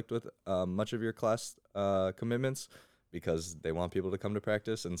don't conflict with much of your class commitments, because they want people to come to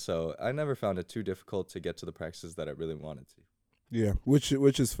practice. And so I never found it too difficult to get to the practices that I really wanted to. Yeah, which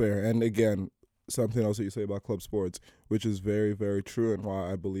is fair. And again, something else that you say about club sports, which is very, very true, and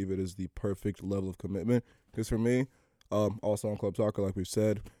why I believe it is the perfect level of commitment. Because for me, also on club soccer, like we've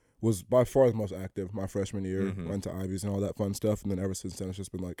said, was by far the most active my freshman year. Went to Ivies and all that fun stuff, and then ever since then it's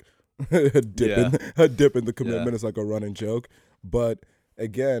just been like a dip in the commitment. Yeah. It's like a running joke. But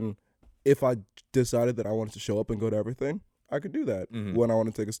again, if I decided that I wanted to show up and go to everything, I could do that. When I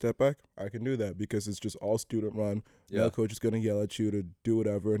want to take a step back, I can do that, because it's just all student run. Yeah. No coach is going to yell at you to do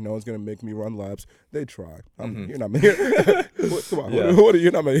whatever. No one's going to make me run laps. They try. You're not me. Come on. Yeah. What are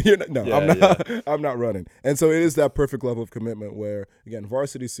you not me? No, Yeah, I'm not. I'm not running. And so it is that perfect level of commitment where, again,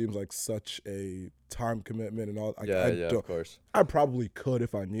 varsity seems like such a time commitment and all. Of course. I probably could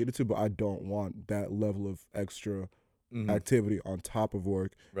if I needed to, but I don't want that level of extra activity on top of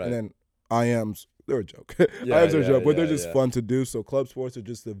work. Right. And then IMs, they're a joke. Yeah, IMs are a joke, but they're yeah, just yeah. fun to do. So club sports are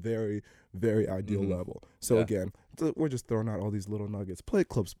just a very, very ideal level. So Yeah. again, we're just throwing out all these little nuggets. Play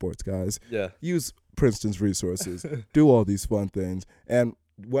club sports, guys. Yeah. Use Princeton's resources. Do all these fun things. And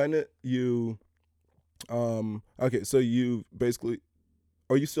when you, okay, so you basically,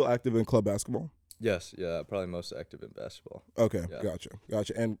 are you still active in club basketball? Yes. Yeah. Probably most active in basketball. Okay, Yeah.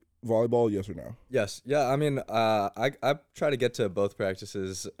 gotcha. And volleyball, yes or no? Yes. Yeah. I mean, I try to get to both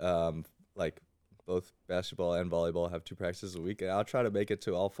practices, like both basketball and volleyball have 2 practices a week, and I'll try to make it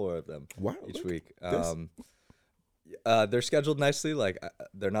to all 4 of them each week. They're scheduled nicely. Like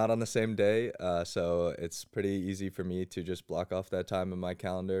they're not on the same day, so it's pretty easy for me to just block off that time in my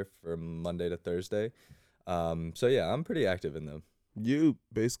calendar from Monday to Thursday. So yeah, I'm pretty active in them. You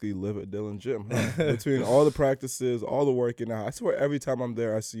basically live at Dillon Gym, huh? Between all the practices, all the working out. I swear every time I'm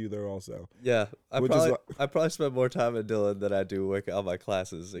there, I see you there also. Yeah, I probably spend more time at Dillon than I do working on my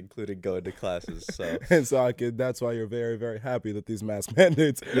classes, including going to classes. So and so that's why you're very, very happy that these mask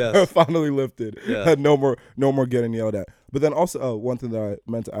mandates are finally lifted. Yeah. No more getting yelled at. But then also one thing that I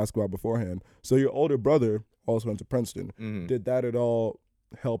meant to ask about beforehand. So your older brother also went to Princeton. Mm-hmm. Did that at all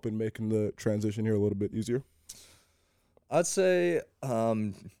help in making the transition here a little bit easier? I'd say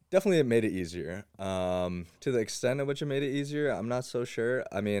definitely it made it easier. To the extent at which it made it easier, I'm not so sure.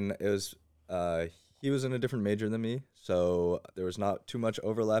 I mean, it was he was in a different major than me, so there was not too much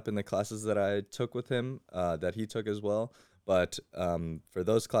overlap in the classes that I took with him that he took as well. But for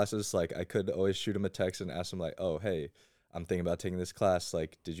those classes, like I could always shoot him a text and ask him like, "Oh, hey, I'm thinking about taking this class.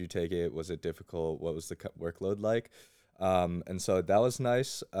 Like, did you take it? Was it difficult? What was the workload like?" And so that was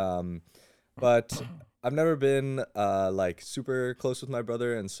nice. But I've never been like super close with my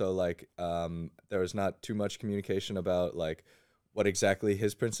brother, and so like there was not too much communication about like what exactly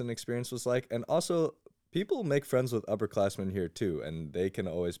his Princeton experience was like. And also people make friends with upperclassmen here too, and they can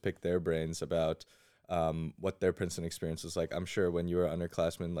always pick their brains about what their Princeton experience was like. I'm sure when you were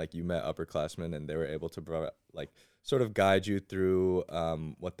underclassmen, like you met upperclassmen and they were able to like sort of guide you through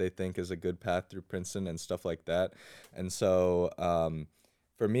what they think is a good path through Princeton and stuff like that. And so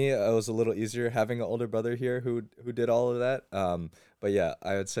for me, it was a little easier having an older brother here who did all of that. But yeah,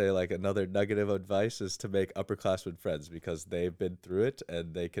 I would say like another nugget of advice is to make upperclassmen friends because they've been through it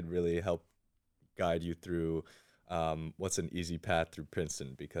and they can really help guide you through what's an easy path through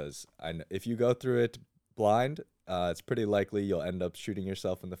Princeton. Because if you go through it blind, it's pretty likely you'll end up shooting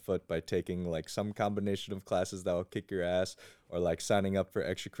yourself in the foot by taking like some combination of classes that will kick your ass, or like signing up for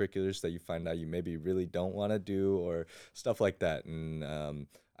extracurriculars that you find out you maybe really don't want to do, or stuff like that. And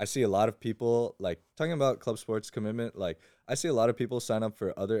I see a lot of people like talking about club sports commitment. Like I see a lot of people sign up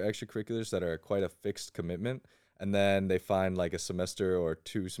for other extracurriculars that are quite a fixed commitment, and then they find like a semester or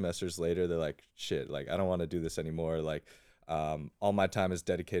 2 semesters later, they're like, shit, like I don't want to do this anymore. Like all my time is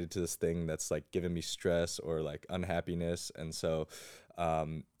dedicated to this thing that's like giving me stress or like unhappiness. And so,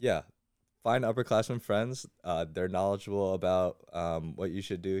 yeah, find upperclassmen friends. They're knowledgeable about what you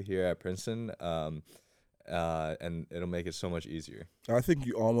should do here at Princeton, and it'll make it so much easier. I think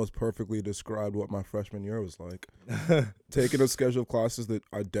you almost perfectly described what my freshman year was like. Taking a schedule of classes that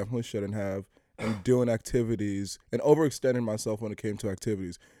I definitely shouldn't have, and doing activities and overextending myself when it came to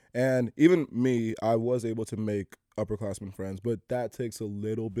activities. And even me, I was able to make upperclassmen friends, but that takes a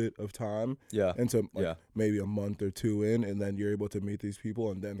little bit of time. Yeah. Into maybe a month or 2 in, and then you're able to meet these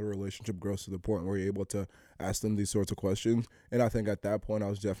people, and then the relationship grows to the point where you're able to ask them these sorts of questions. And I think at that point I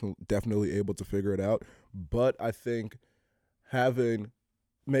was definitely able to figure it out. But I think having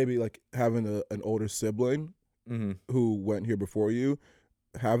an older sibling who went here before you,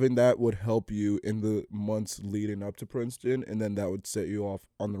 having that would help you in the months leading up to Princeton, and then that would set you off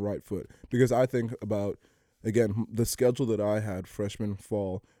on the right foot. Because I think about, again, the schedule that I had freshman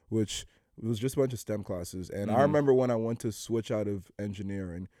fall, which was just a bunch of STEM classes. And I remember when I went to switch out of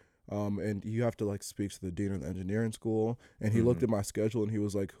engineering, and you have to like speak to the dean of the engineering school, and he looked at my schedule and he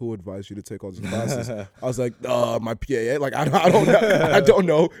was like, "Who advised you to take all these classes?" I was like, my PAA. Like I don't know. I don't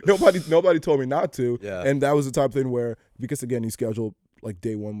know. Nobody told me not to. Yeah. And that was the type of thing where, because again, you schedule like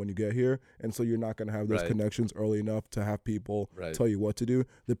day one when you get here, and so you're not going to have those connections early enough to have people tell you what to do.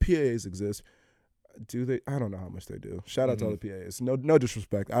 The PAAs exist. Do they? I don't know how much they do. Shout out to all the PAAs. No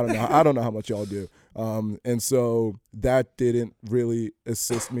disrespect. I don't know. I don't know how much y'all do. And so that didn't really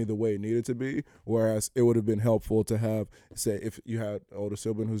assist me the way it needed to be. Whereas it would have been helpful to have, say, if you had an older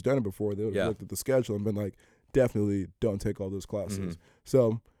sibling who's done it before, they would have looked at the schedule and been like, definitely don't take all those classes.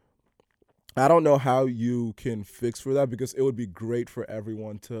 So I don't know how you can fix for that, because it would be great for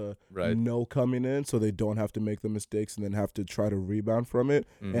everyone to know coming in so they don't have to make the mistakes and then have to try to rebound from it.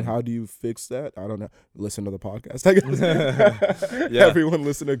 And how do you fix that? I don't know. Listen to the podcast, I guess. Everyone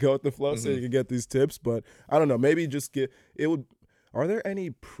listen to Go With The Flow so you can get these tips. But I don't know. Maybe just are there any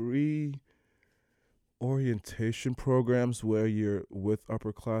pre-orientation programs where you're with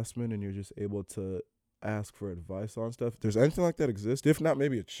upperclassmen and you're just able to ask for advice on stuff? There's anything like that exist? If not,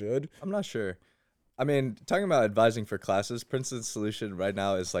 maybe it should. I'm not sure. I mean, talking about advising for classes, Princeton's solution right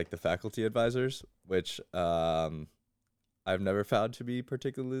now is like the faculty advisors, which I've never found to be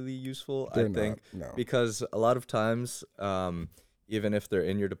particularly useful. They're I think not, no. Because a lot of times, even if they're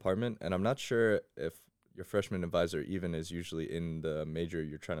in your department. And I'm not sure if your freshman advisor even is usually in the major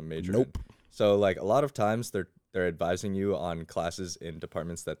you're trying to major in. So like a lot of times they're advising you on classes in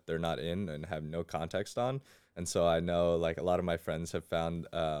departments that they're not in and have no context on. And so I know like a lot of my friends have found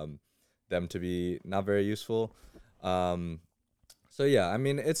them to be not very useful. So yeah, I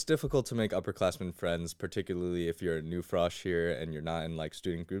mean, it's difficult to make upperclassmen friends, particularly if you're a new frosh here and you're not in like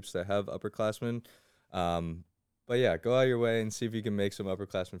student groups that have upperclassmen. But yeah, go out your way and see if you can make some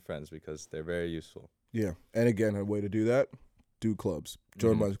upperclassmen friends because they're very useful. Yeah, and again, a way to do that, do clubs.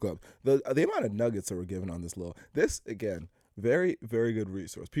 Join a bunch of clubs. The amount of nuggets that were given on this again, very, very good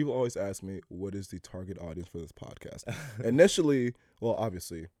resource. People always ask me, what is the target audience for this podcast? Initially, well,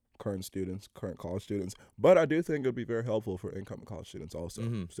 obviously, current college students, but I do think it would be very helpful for incoming college students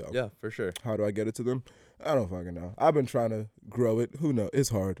also. So yeah, for sure. How do I get it to them? I don't fucking know. I've been trying to grow it. Who knows? It's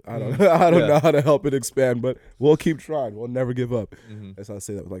hard. I don't know how to help it expand, but we'll keep trying. We'll never give up. As I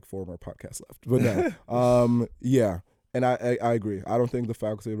say that with like 4 more podcasts left. But no. Yeah. And I agree. I don't think the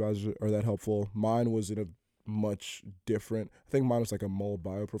faculty advisors are that helpful. Mine was in a much different. I think mine was like a mold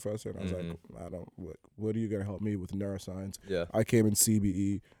bio professor, and I was like, what are you gonna help me with neuroscience? Yeah. I came in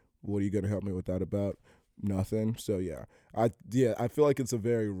CBE. What are you gonna help me with that about? Nothing. So I feel like it's a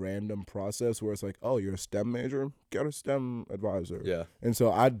very random process where it's like, oh, you're a STEM major, get a STEM advisor. Yeah. And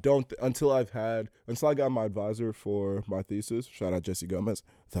so I don't until I got my advisor for my thesis. Shout out Jesse Gomez,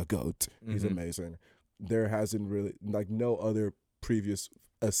 the GOAT. He's amazing. There hasn't really like no other previous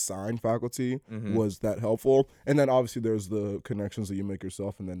assigned faculty was that helpful. And then obviously there's the connections that you make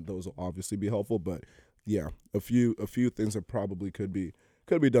yourself, and then those will obviously be helpful. But yeah, a few things that probably could be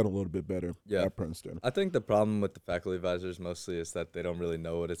done a little bit better at Princeton. I think the problem with the faculty advisors mostly is that they don't really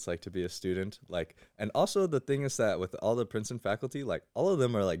know what it's like to be a student. Like, and also the thing is that with all the Princeton faculty, like all of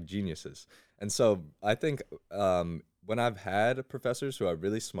them are like geniuses. And so I think when I've had professors who are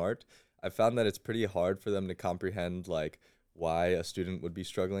really smart, I found that it's pretty hard for them to comprehend like why a student would be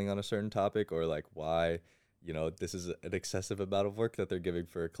struggling on a certain topic, or like why, this is an excessive amount of work that they're giving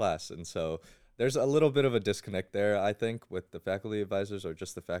for a class. And so there's a little bit of a disconnect there, I think, with the faculty advisors or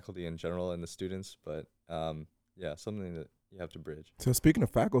just the faculty in general and the students. But something that you have to bridge. So speaking of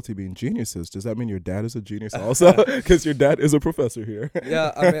faculty being geniuses, does that mean your dad is a genius also? Because your dad is a professor here.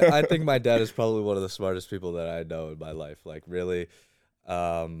 Yeah, I mean, I think my dad is probably one of the smartest people that I know in my life. Like really,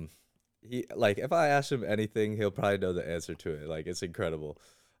 he like if I ask him anything, he'll probably know the answer to it. Like it's incredible.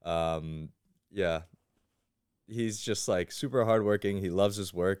 He's just like super hardworking. He loves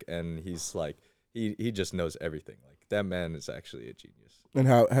his work, and he's like he just knows everything. Like that man is actually a genius. And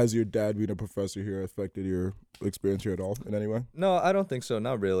how has your dad being a professor here affected your experience here at all in any way? No, I don't think so.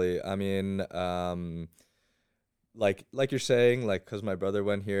 Not really. I mean, like you're saying, like because my brother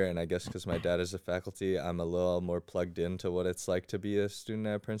went here, and I guess because my dad is a faculty, I'm a little more plugged into what it's like to be a student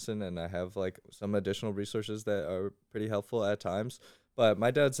at Princeton, and I have like some additional resources that are pretty helpful at times. But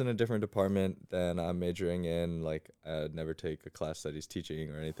my dad's in a different department than I'm majoring in. Like, I'd never take a class that he's teaching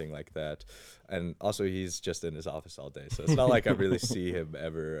or anything like that. And also, he's just in his office all day. So it's not like I really see him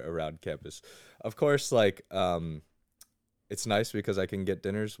ever around campus. Of course, like, it's nice because I can get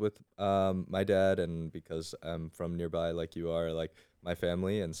dinners with my dad, and because I'm from nearby like you are, like, my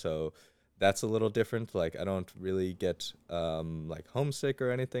family. And so that's a little different. Like, I don't really get like homesick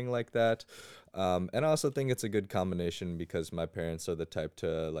or anything like that. And I also think it's a good combination because my parents are the type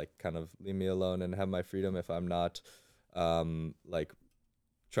to like kind of leave me alone and have my freedom if I'm not like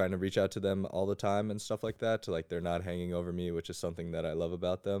trying to reach out to them all the time and stuff like that. Like they're not hanging over me, which is something that I love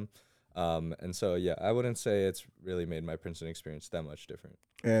about them. And so, yeah, I wouldn't say it's really made my Princeton experience that much different.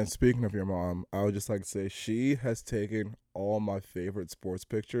 And speaking of your mom, I would just like to say she has taken all my favorite sports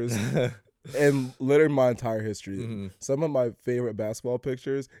pictures and literally my entire history. Some of my favorite basketball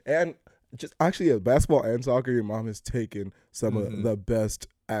pictures, and just actually basketball and soccer, your mom has taken some of the best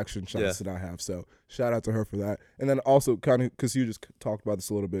action shots that I have. So shout out to her for that. And then also kind of because you just talked about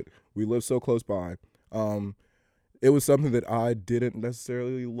this a little bit, we live so close by. It was something that I didn't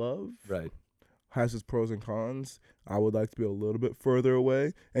necessarily love. Right. Has its pros and cons. I would like to be a little bit further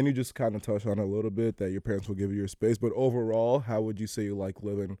away. And you just kind of touched on it a little bit that your parents will give you your space. But overall, how would you say you like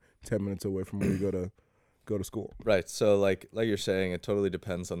living 10 minutes away from where you go to school? Right. So like you're saying, it totally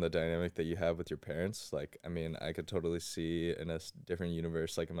depends on the dynamic that you have with your parents. Like, I mean, I could totally see in a different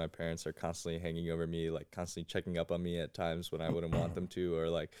universe, like if my parents are constantly hanging over me, like constantly checking up on me at times when I wouldn't want them to, or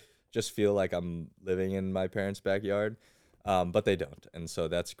like just feel like I'm living in my parents' backyard. But they don't. And so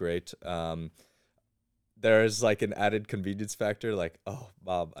that's great. There's like an added convenience factor, like, oh,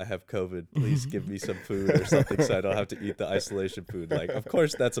 Mom, I have COVID. Please give me some food or something so I don't have to eat the isolation food. Like, of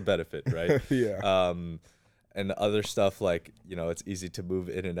course, that's a benefit, right? Yeah. and other stuff like, it's easy to move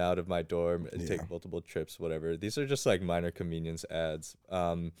in and out of my dorm and Yeah. take multiple trips, whatever. These are just like minor convenience adds.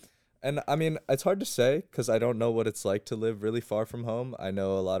 And I mean, it's hard to say because I don't know what it's like to live really far from home. I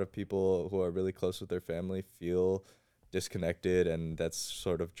know a lot of people who are really close with their family feel disconnected, and that's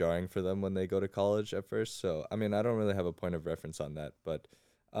sort of jarring for them when they go to college at first. So, I mean, I don't really have a point of reference on that, but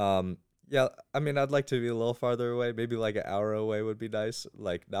yeah, I mean, I'd like to be a little farther away. Maybe like an hour away would be nice,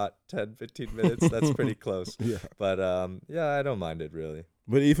 like not 10, 15 minutes. That's pretty close. Yeah. But yeah, I don't mind it really.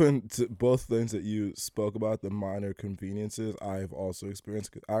 But even to both things that you spoke about, the minor conveniences, I've also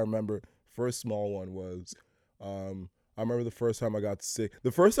experienced. 'Cause I remember first small one was, I remember the first time I got sick.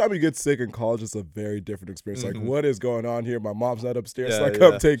 The first time you get sick in college is a very different experience. Like, what is going on here? My mom's not upstairs, so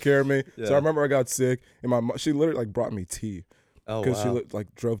come take care of me. Yeah. So I remember I got sick, and my mom, she literally like brought me tea. Oh, Because wow. she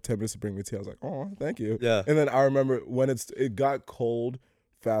like drove 10 minutes to bring me tea. I was like, oh, thank you. Yeah. And then I remember when it got cold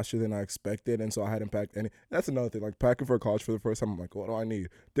faster than I expected, and so I hadn't packed any. That's another thing. Like packing for college for the first time, I'm like, what do I need?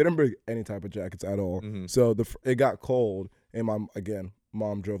 Didn't bring any type of jackets at all. So it got cold, and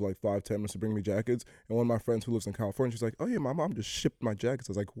mom drove like 5-10 minutes to bring me jackets. And one of my friends who lives in California, she's like, oh yeah, my mom just shipped my jackets.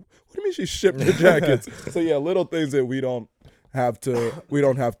 I was like, what do you mean she shipped the jackets? So yeah, little things that we don't have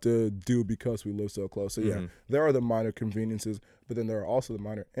to do because we live so close. So yeah, there are the minor conveniences, but then there are also the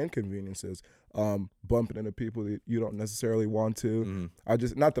minor inconveniences. Bumping into people that you don't necessarily want to. I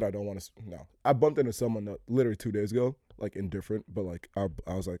just, not that I don't want to. No, I bumped into someone that literally 2 days ago, like indifferent, but like I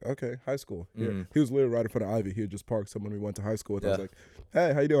was like, okay, high school. Yeah, he was literally right in front of Ivy. He had just parked someone we went to high school with. I was like,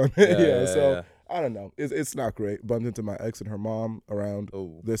 hey, how you doing? So I don't know. It's not great. Bumped into my ex and her mom around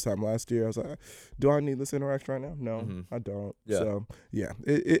this time last year. I was like, do I need this interaction right now? No, I don't. Yeah. So yeah,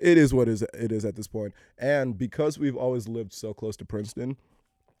 it is what it is at this point. And because we've always lived so close to Princeton,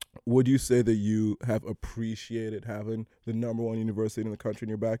 would you say that you have appreciated having the #1 university in the country in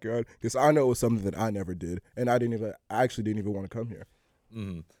your backyard? Because I know it was something that I never did, and I actually didn't even want to come here.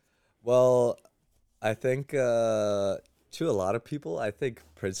 Well, I think to a lot of people, I think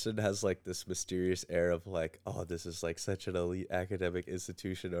Princeton has like this mysterious air of like, oh, this is like such an elite academic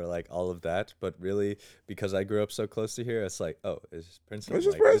institution or like all of that. But really, because I grew up so close to here, it's like, oh, it's Princeton. It's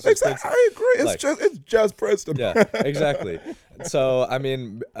just like, Princeton. it's just Princeton. I agree. Like, It's just Princeton. Yeah, exactly. So, I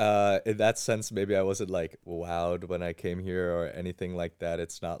mean, in that sense, maybe I wasn't like wowed when I came here or anything like that.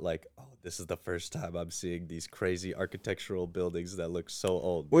 It's not like, oh, this is the first time I'm seeing these crazy architectural buildings that look so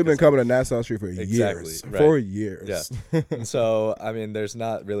old. We've been coming to Nassau Street for years. Right. For years. Yeah. And so, I mean, there's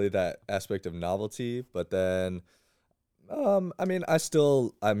not really that aspect of novelty, but then, I mean,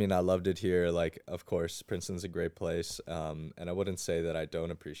 I loved it here. Like, of course, Princeton's a great place. And I wouldn't say that I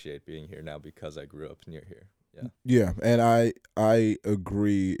don't appreciate being here now because I grew up near here. Yeah. Yeah, and I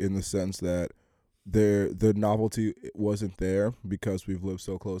agree in the sense that the novelty wasn't there because we've lived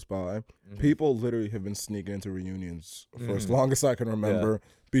so close by. People literally have been sneaking into reunions for as long as I can remember.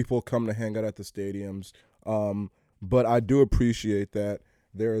 People come to hang out at the stadiums. But I do appreciate that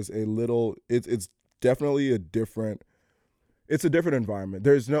there is a little. It's definitely a different environment.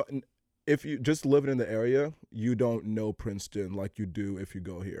 There's no. If you just living in the area, you don't know Princeton like you do if you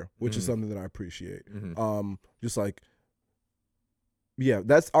go here, which is something that I appreciate. Just like, yeah,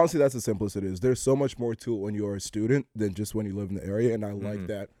 that's the simplest it is. There's so much more to it when you're a student than just when you live in the area, and I like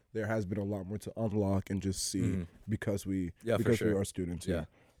that there has been a lot more to unlock and just see because we are students. Yeah.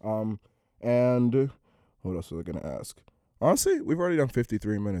 And what else was I gonna ask? Honestly, we've already done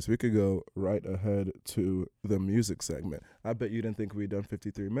 53 minutes. We could go right ahead to the music segment. I bet you didn't think we'd done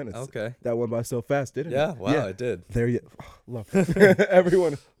 53 minutes. Okay. That went by so fast, didn't it? Yeah, wow, it did. There you love it.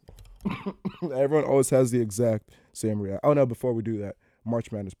 Everyone always has the exact same reaction. Oh, no, before we do that,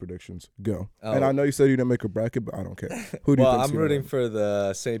 March Madness predictions. Go. Oh. And I know you said you didn't make a bracket, but I don't care. Who do you Well, think's I'm gonna rooting win? for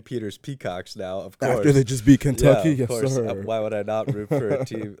the St. Peter's Peacocks now, of course. After they just beat Kentucky? Yeah, of Yes, course. sir. Why would I not root for a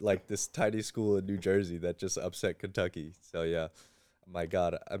team like this tiny school in New Jersey that just upset Kentucky? So, yeah. My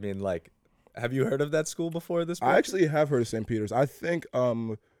God. I mean, like, have you heard of that school before this point? I actually have heard of St. Peter's. I think,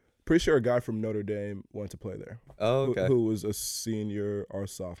 pretty sure a guy from Notre Dame went to play there. Oh, okay. Who was a senior or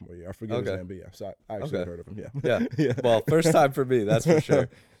sophomore year. I forget his name, but yeah. So I actually heard of him, yeah. Yeah. Well, first time for me, that's for sure.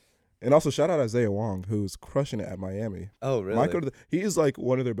 And also, shout out Isaiah Wong, who's crushing it at Miami. Oh, really? He is like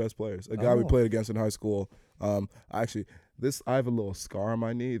one of their best players. A guy we played against in high school. I have a little scar on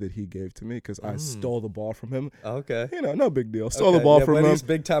my knee that he gave to me because I stole the ball from him. Okay. No big deal. Stole the ball from him. He's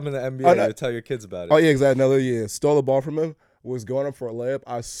big time in the NBA. You tell your kids about it. Oh, yeah, exactly. No, yeah. Stole the ball from him. Was going up for a layup.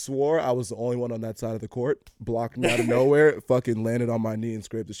 I swore I was the only one on that side of the court. Blocked me out of nowhere. Fucking landed on my knee and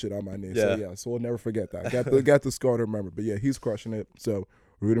scraped the shit on my knee. Yeah. So we'll never forget that. Got the scar to remember. But yeah, he's crushing it. So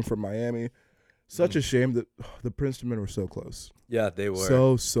rooting for Miami. Such a shame that the Princeton men were so close. Yeah, they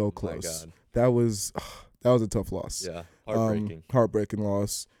were. So close. My God. That was That was a tough loss. Yeah, heartbreaking. Heartbreaking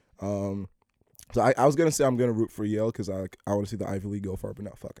loss. So I was gonna say I'm gonna root for Yale because I want to see the Ivy League go far, but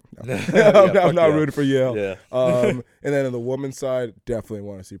no, fuck it. No. I'm not rooting for Yale. Yeah. And then on the women's side, definitely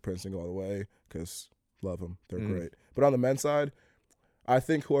want to see Princeton go all the way because love them, they're great. But on the men's side, I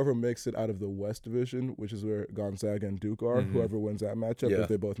think whoever makes it out of the West Division, which is where Gonzaga and Duke are, whoever wins that matchup, if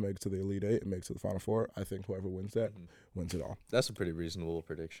they both make it to the Elite Eight and makes it to the Final Four, I think whoever wins that wins it all. That's a pretty reasonable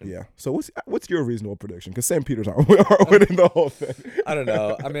prediction. Yeah. So what's your reasonable prediction? Because St. Peter's aren't winning the whole thing. I don't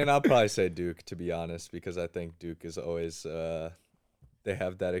know. I mean, I'll probably say Duke, to be honest, because I think Duke is always they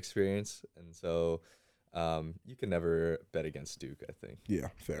have that experience, and so you can never bet against Duke, I think. Yeah,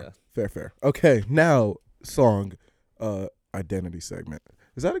 fair. Okay, now song identity segment.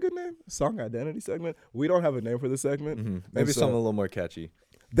 Is that a good name? Song identity segment? We don't have a name for this segment. Maybe something a little more catchy.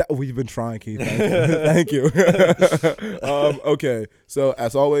 That we've been trying, Keith. Thank you. Okay, so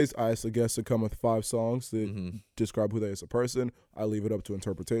as always, I ask the guests to come with 5 songs that describe who they are as a person. I leave it up to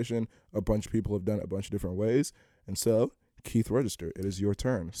interpretation. A bunch of people have done it a bunch of different ways. And so, Keith Register, it is your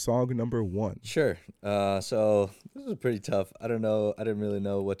turn. Song number 1. Sure. So this is pretty tough. I don't know. I didn't really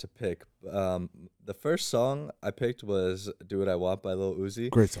know what to pick. The first song I picked was "Do What I Want" by Lil Uzi.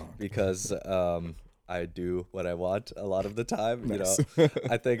 Great song. Because I do what I want a lot of the time. Nice. You know,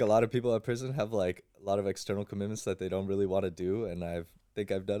 I think a lot of people at prison have like a lot of external commitments that they don't really want to do, and I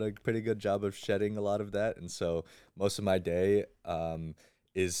think I've done a pretty good job of shedding a lot of that. And so most of my day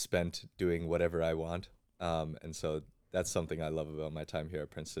is spent doing whatever I want. And so that's something I love about my time here at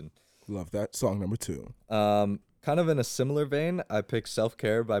Princeton. Love that. Song number 2. Kind of in a similar vein, I picked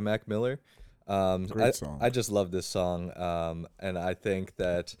 "Self-Care" by Mac Miller. Great song. I just love this song, and I think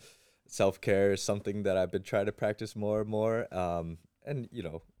that self-care is something that I've been trying to practice more and more. And you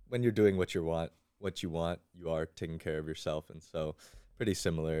know, when you're doing what you want, you are taking care of yourself, and so pretty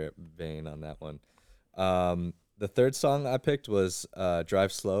similar vein on that one. The third song I picked was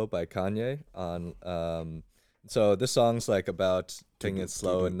 "Drive Slow" by Kanye. So this song's like about taking it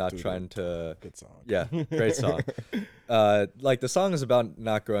slow and not trying to. Good song. Yeah, great song. Like the song is about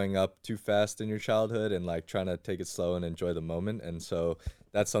not growing up too fast in your childhood and like trying to take it slow and enjoy the moment. And so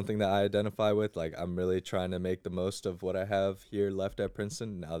that's something that I identify with. Like I'm really trying to make the most of what I have here left at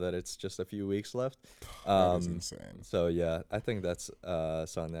Princeton now that it's just a few weeks left. That is insane. So yeah, I think that's a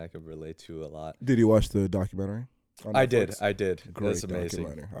song that I can relate to a lot. Did you watch the documentary? I did. Great. That's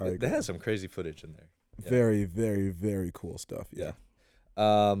amazing. They had some crazy footage in there. Yeah. Very, very, very cool stuff. Yeah.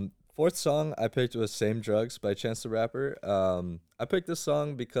 Fourth song I picked was "Same Drugs" by Chance the Rapper. I picked this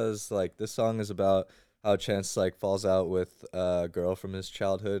song because like this song is about how Chance like falls out with a girl from his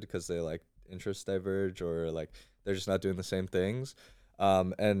childhood because they like interests diverge or like they're just not doing the same things.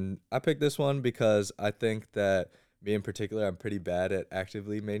 And I picked this one because I think that me in particular, I'm pretty bad at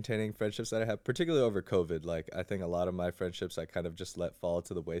actively maintaining friendships that I have, particularly over COVID. Like I think a lot of my friendships I kind of just let fall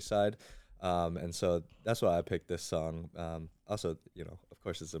to the wayside. And so that's why I picked this song. Also, you know, of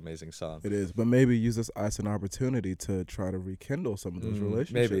course, it's an amazing song. It is, but maybe use this as an opportunity to try to rekindle some of those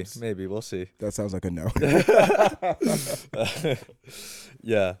relationships. Maybe we'll see. That sounds like a no.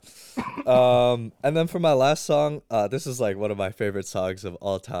 Yeah. And then for my last song, this is like one of my favorite songs of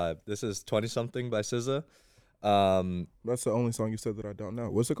all time. This is 20 Something by SZA. That's the only song you said that I don't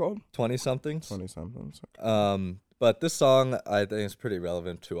know. What's it called? 20 Somethings. 20 something. But this song, I think, is pretty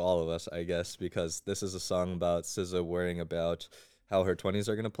relevant to all of us, I guess, because this is a song about SZA worrying about how her 20s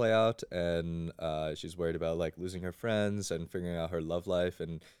are going to play out, and she's worried about, like, losing her friends and figuring out her love life,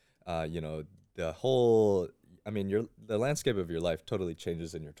 and, you know, the whole, I mean, the landscape of your life totally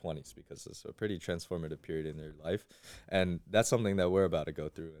changes in your 20s because it's a pretty transformative period in your life, and that's something that we're about to go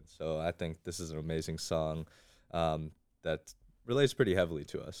through, and so I think this is an amazing song that relates pretty heavily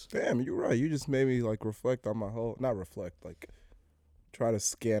to us. Damn, you're right. You just made me like reflect on my whole, not reflect, like try to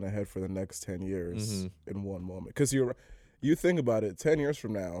scan ahead for the next 10 years in one moment. Because you think about it, 10 years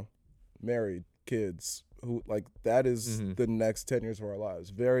from now, married, kids, who like that is the next 10 years of our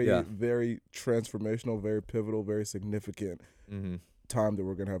lives. Very, very transformational, very pivotal, very significant time that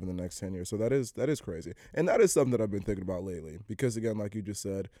we're gonna have in the next 10 years. So that is crazy, and that is something that I've been thinking about lately. Because again, like you just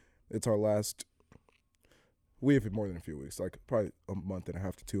said, it's our last. We have more than a few weeks, like probably a month and a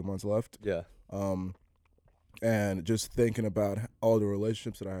half to 2 months left. Yeah. And just thinking about all the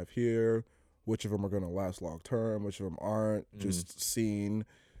relationships that I have here, which of them are going to last long term, which of them aren't, just seeing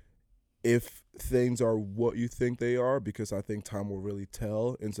if things are what you think they are, because I think time will really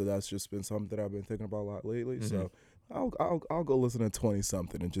tell. And so that's just been something that I've been thinking about a lot lately. So I'll go listen to 20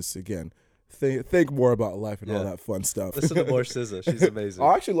 something and just, again, think more about life and all Yeah. that fun stuff. Listen to more SZA. She's amazing.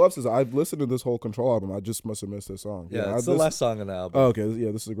 I actually love SZA. I've listened to this whole Control album. I just must have missed this song. Yeah, it's the last song on the album. Oh, okay,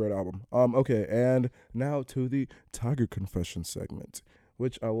 yeah, this is a great album. Okay, and now to the Tiger Confessions segment,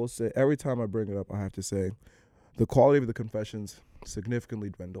 which I will say every time I bring it up, I have to say the quality of the confessions significantly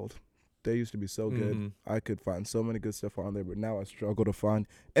dwindled. They used to be so good. I could find so many good stuff on there, but now I struggle to find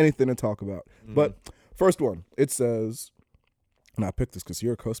anything to talk about. But first one, it says, and I picked this because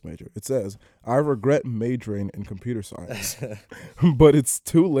you're a Coast major. It says, I regret majoring in computer science, but it's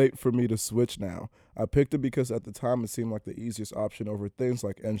too late for me to switch now. I picked it because at the time it seemed like the easiest option over things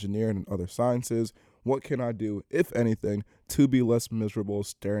like engineering and other sciences. What can I do, if anything, to be less miserable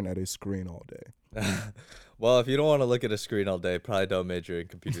staring at a screen all day? Well, if you don't want to look at a screen all day, probably don't major in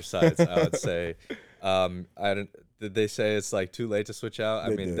computer science, I would say. Did they say it's like too late to switch out? I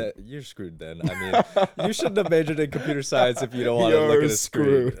mean, you're screwed then. I mean, you shouldn't have majored in computer science if you don't want to look at a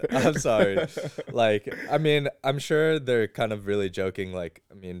screen. I'm sorry. Like, I mean, I'm sure they're kind of really joking. Like,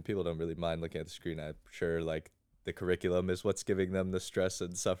 I mean, people don't really mind looking at the screen. I'm sure like the curriculum is what's giving them the stress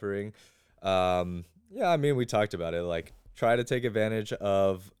and suffering. Yeah, I mean, we talked about it. Like, try to take advantage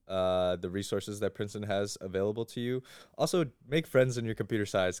of the resources that Princeton has available to you. Also, make friends in your computer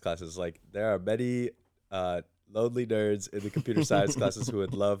science classes. Like, there are many lonely nerds in the computer science classes who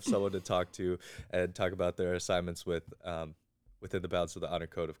would love someone to talk to and talk about their assignments with, within the bounds of the honor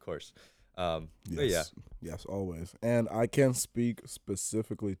code, of course. Yes, always. And I can't speak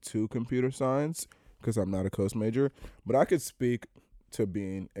specifically to computer science because I'm not a Coast major, but I could speak to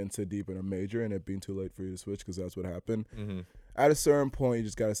being into deep in a major and it being too late for you to switch because that's what happened. At a certain point, you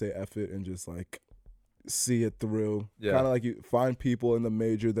just got to say F it and just like see it through. Kind of like you find people in the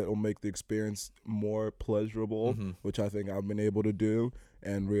major that will make the experience more pleasurable, which I think I've been able to do,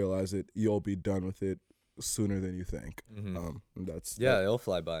 and realize that you'll be done with it sooner than you think. It'll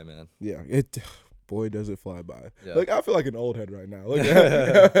fly by, man. Yeah, boy, does it fly by. Yeah. Like, I feel like an old head right now. Like,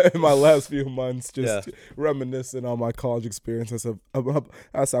 in my last few months, just reminiscing on my college experience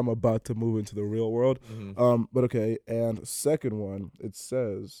as I'm about to move into the real world. But okay, and second one, it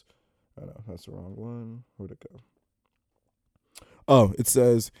says, oh no, that's the wrong one. Where'd it go? Oh, it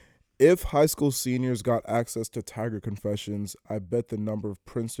says, if high school seniors got access to Tiger Confessions, I bet the number of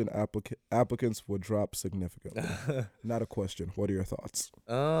Princeton applicants would drop significantly. Not a question. What are your thoughts?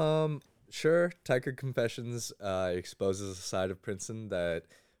 Sure, Tiger Confessions exposes a side of Princeton that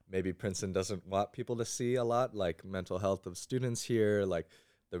maybe Princeton doesn't want people to see a lot, like mental health of students here, like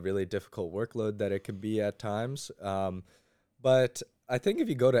the really difficult workload that it can be at times. But I think if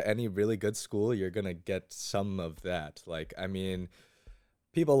you go to any really good school, you're going to get some of that. Like, I mean,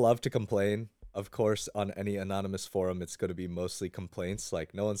 people love to complain. Of course, on any anonymous forum, it's going to be mostly complaints.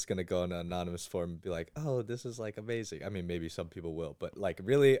 Like, no one's going to go on an anonymous forum and be like, oh, this is, like, amazing. I mean, maybe some people will. But, like,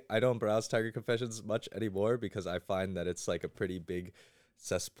 really, I don't browse Tiger Confessions much anymore because I find that it's, like, a pretty big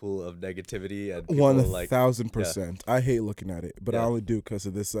cesspool of negativity. And 1,000%. I hate looking at it, but I only do because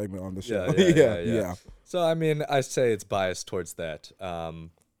of this segment on the show. Yeah. So, I mean, I say it's biased towards that.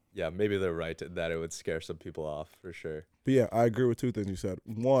 Yeah, maybe they're right in that it would scare some people off, for sure. But, yeah, I agree with two things you said.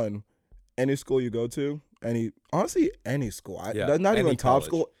 One, any school you go to, any school, not even top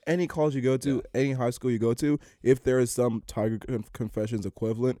school, any college you go to, any high school you go to, if there is some Tiger Confessions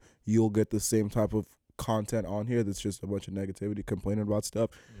equivalent, you'll get the same type of content on here that's just a bunch of negativity, complaining about stuff.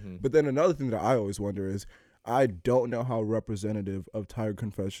 But then another thing that I always wonder is, I don't know how representative of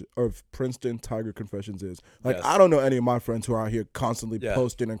Princeton Tiger Confessions is. Like, I don't know any of my friends who are out here constantly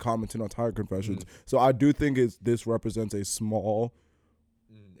posting and commenting on Tiger Confessions. So I do think this represents a small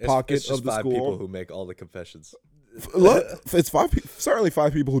pocket it's just of the 5 school. People who make all the confessions. It's certainly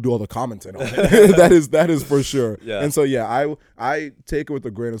 5 people who do all the commenting on it. that is for sure. And so I take it with a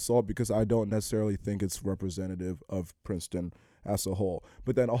grain of salt because I don't necessarily think it's representative of Princeton as a whole.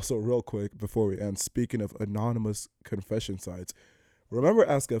 But then also, real quick before we end, speaking of anonymous confession sites, remember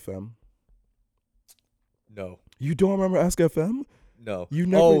Ask FM? No. You don't remember Ask FM? No. You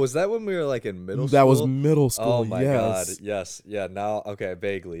never. Oh, was that when we were like in middle school? That was middle school. Oh my god. Yes. Yes. Yeah. Now, okay,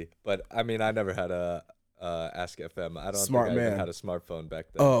 vaguely, but I mean, I never had a Ask FM. I don't Smart think I man. even had a smartphone back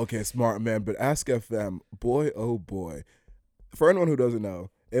then. Oh, okay, smart man. But Ask FM, boy, oh boy. For anyone who doesn't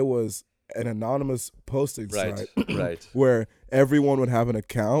know, it was an anonymous posting site, right, where everyone would have an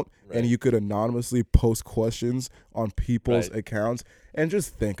account and you could anonymously post questions on people's accounts. And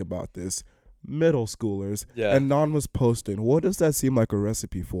just think about this. Middle schoolers, anonymous posting. What does that seem like a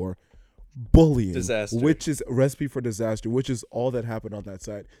recipe for? bullying, Disaster. which is a recipe for disaster, which is all that happened on that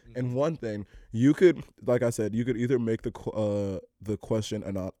site. Mm-hmm. And one thing, you could, like I said, you could either make the question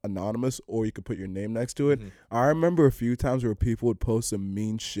anonymous, or you could put your name next to it. Mm-hmm. I remember a few times where people would post some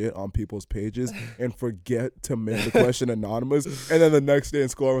mean shit on people's pages and forget to make the question anonymous, and then the next day in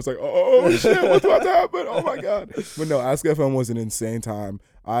school I was like, oh shit, what's about to happen? Oh my god. But no, Ask FM was an insane time.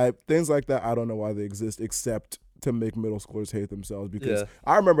 Things like that, I don't know why they exist, except to make middle schoolers hate themselves, because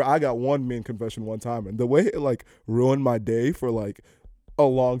I remember I got one mean confession one time, and the way it like ruined my day for like a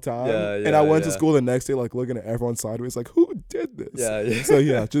long time. And I went to school the next day like looking at everyone sideways like, who did this? So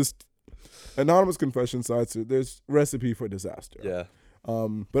yeah, just anonymous confession sites, there's recipe for disaster.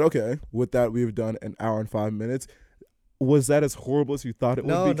 But okay, with that, we've done an hour and 5 minutes. Was that as horrible as you thought it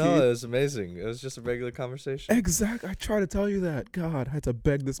would be, Keith? No, it was amazing. It was just a regular conversation. Exactly. I tried to tell you that. God, I had to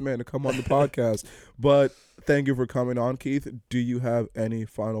beg this man to come on the podcast. But thank you for coming on, Keith. Do you have any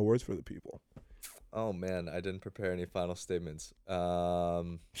final words for the people? Oh, man, I didn't prepare any final statements.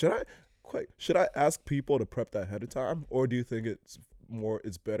 Should I ask people to prep that ahead of time? Or do you think it's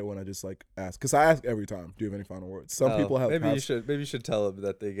better when I just like ask? Because I ask every time, do you have any final words? Some people have. Maybe you should tell them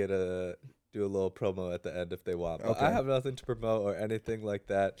that they get do a little promo at the end if they want. But I have nothing to promote or anything like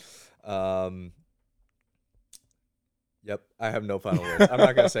that. Yep, I have no final words. I'm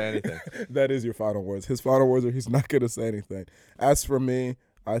not going to say anything. That is your final words. His final words are he's not going to say anything. As for me,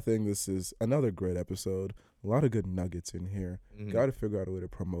 I think this is another great episode. A lot of good nuggets in here. Mm-hmm. Got to figure out a way to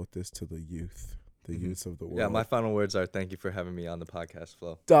promote this to the youth. The youths of the world. Yeah, my final words are thank you for having me on the podcast,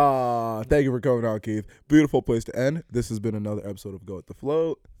 Flo. Thank you for coming on, Keith. Beautiful place to end. This has been another episode of Go With The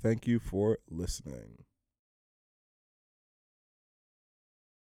Flow. Thank you for listening.